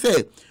channel one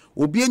say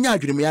obi anya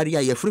adwene yare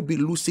ya free be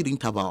lucid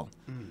interval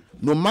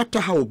no matter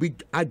how obi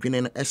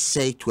adwene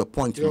essay to a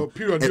point no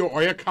period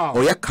or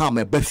calm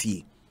e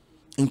bafie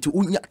into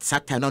unya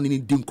sata na ni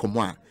din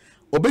komo a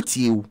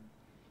obetie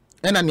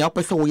ena ne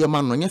opese wo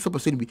yema no nyese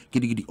person bi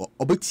gidigidi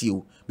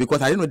obetie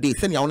because I don't know they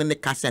say ya won ne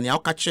kasa ne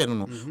aka kire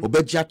no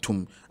obeji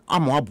atom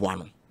amo aboa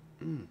no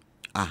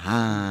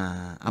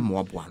amo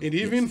aboa and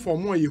even for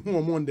more you who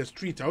on the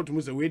street out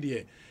to say we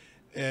there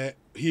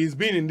he's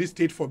been in this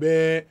state for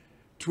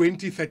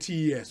 20-30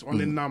 years on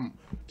the nam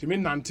to me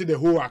nante the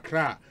whole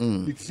Accra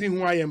it's in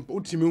why am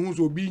ultimately who's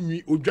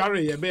obi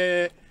odware ye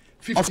be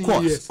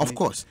 15 years of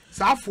course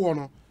so for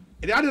no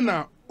e ada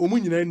na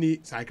omunyina ni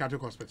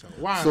psychiatric hospital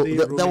why so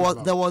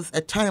there was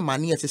a time I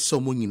near to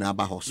someone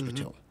Aba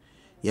hospital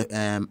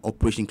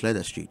operation clear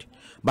the street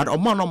but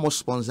omo no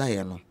sponsor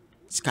here no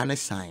scanner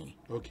sign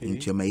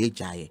into my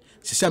age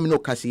so me no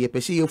kasi ye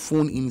pese your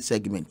phone in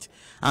segment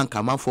and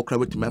come out for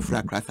credit my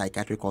Accra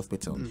psychiatric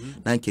hospital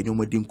na nke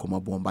nyomo din koma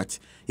bon but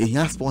he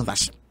has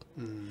sponsorship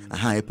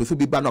e pese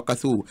bi ba no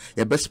kasi o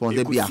ye best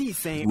sponsor bia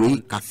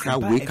we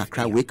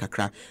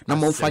kakra na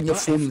mo fanya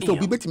phone so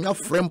bi betimi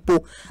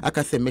afrempo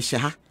aka se me hye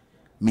ha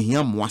me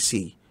hia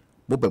moase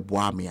bo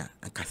beboa me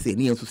aka se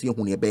ni enso se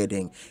hu ne be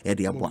den e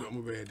de aboa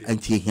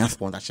anti hia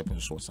sponsorship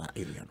so sa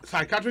area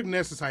psychiatric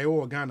nurses are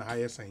all Ghana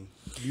higher saying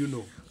do you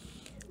know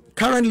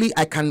currently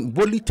I can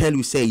boldly tell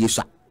you say yes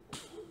sir.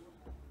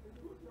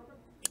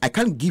 I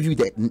can't give you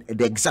the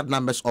exact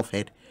numbers of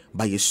head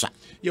but yes sir.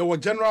 Your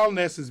general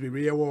nurses be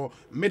your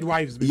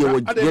midwives be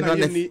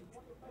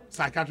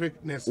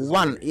psychiatric nurses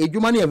one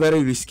human are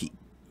very risky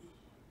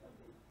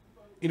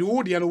in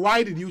Woody. And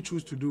why did you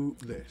choose to do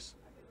this?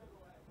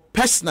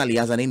 Personally,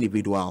 as an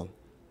individual,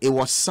 it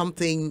was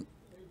something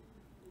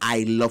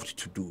I loved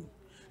to do.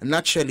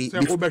 Naturally,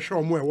 health,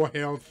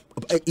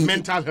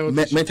 mental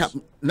health.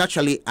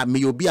 Naturally, I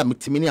may be a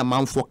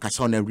man focus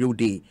on a real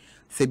day.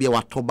 I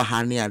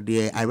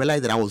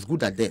realized that I was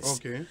good at this.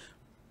 Okay.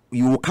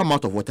 You will come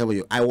out of whatever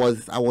you. I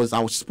was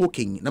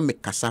outspoken. Not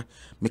mekasa,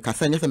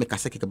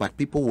 but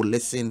people will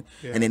listen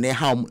and then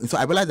how. So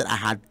I realized that I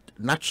had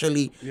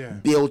naturally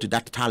built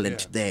that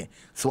talent there.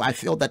 So I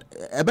feel that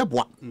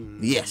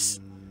yes.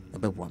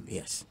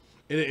 Yes.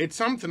 It's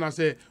something I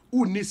say,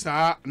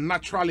 nisa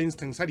natural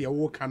instincts that you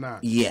walk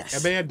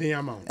yes. A bear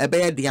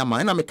diama.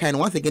 And I'm a kind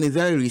once again it's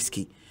very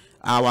risky.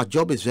 Our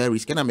job is very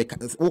risky. And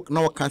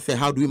no one can say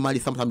how do we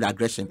manage sometimes the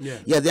aggression.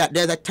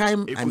 There's a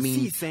time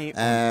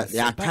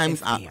there are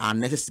times our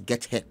nurses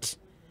get hit.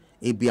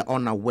 It be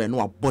unaware,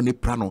 no a bonny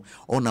prano,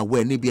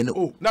 unaware, maybe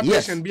that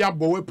person be a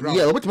boy proud.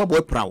 Yeah, what's my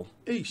boy proud?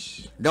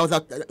 There was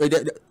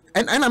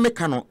and I'm a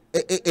canon.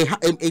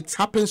 It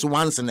happens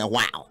once in a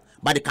while,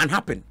 but it can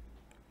happen.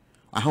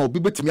 How be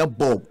bet me a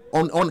bob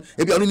on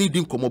if you only need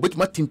to come but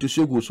my team to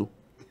show go so.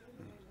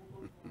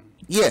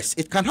 Yes,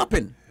 it can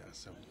happen.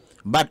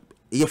 But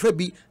if it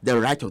be the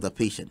right of the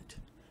patient,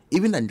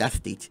 even in that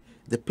state,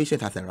 the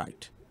patient has a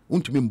right.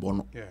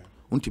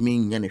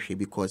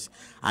 Because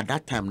at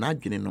that time,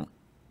 not you know,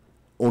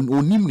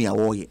 onim ne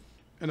awoye.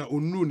 And a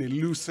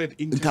lucid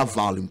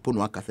Interval in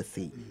pono akase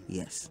say.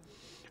 Yes.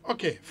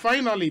 Okay,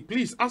 finally,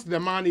 please ask the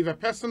man if a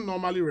person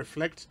normally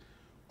reflects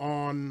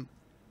on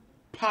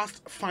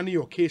past funny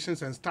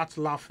occasions and starts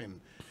laughing.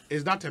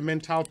 Is that a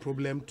mental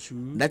problem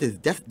too? That is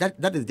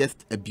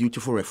just a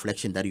beautiful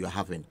reflection that you are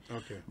having.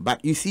 Okay.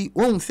 But you see,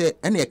 when we say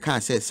any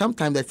can say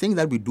sometimes the thing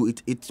that we do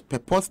it's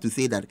purpose to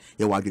say that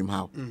you are dream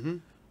how.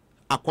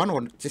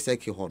 Akwana just say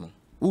ki hono.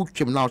 Who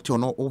came now to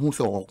no who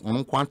say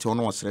on kwante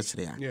ono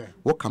osresre. Yeah.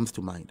 What comes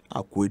to mind?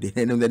 Akwede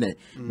and then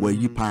where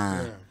you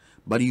pa.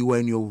 But you were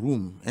in your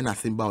room and I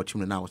think about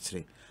him now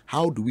say.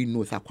 How do we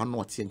know that Akwana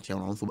not change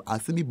on so I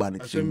see me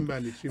banishing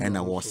and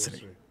I was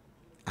say.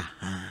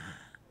 Aha.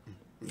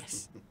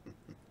 Yes.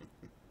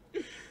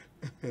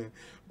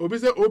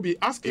 Obi,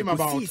 ask him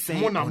about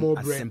Mona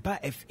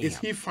Mobre. Is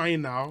he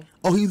fine now?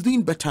 Oh, he's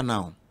doing better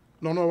now.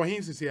 No, when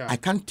he's here. I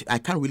can't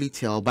really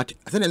tell, but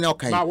I think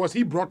okay. But was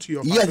he brought to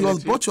your facility? Yes, he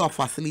was brought to our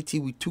facility.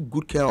 We took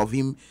good care of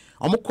him.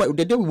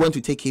 The day we went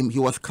to take him, he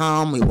was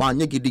calm.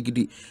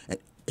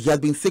 He has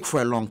been sick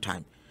for a long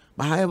time.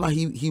 But however,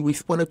 he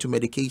responded to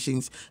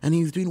medications and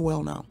he's doing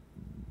well now.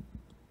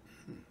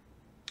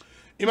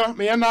 Ima,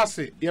 may I not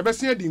say, you ever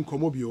seen the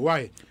Inkomobio?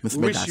 Why? We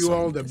wish you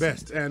all the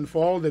best and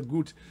for all the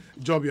good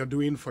job you're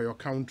doing for your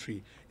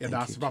country. Yeah,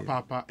 that's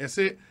Papa. I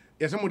say,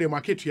 yes, I'm the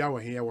market you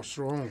here was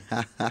strong.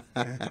 But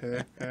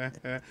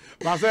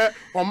I say,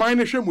 on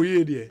mine, shame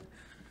we did.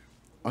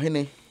 Oh,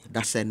 hey,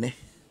 that's a ne.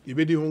 You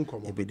be the home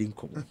come. You be the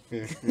home.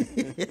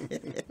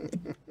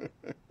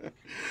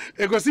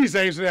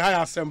 Ekosiisen is the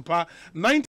higher semper 90.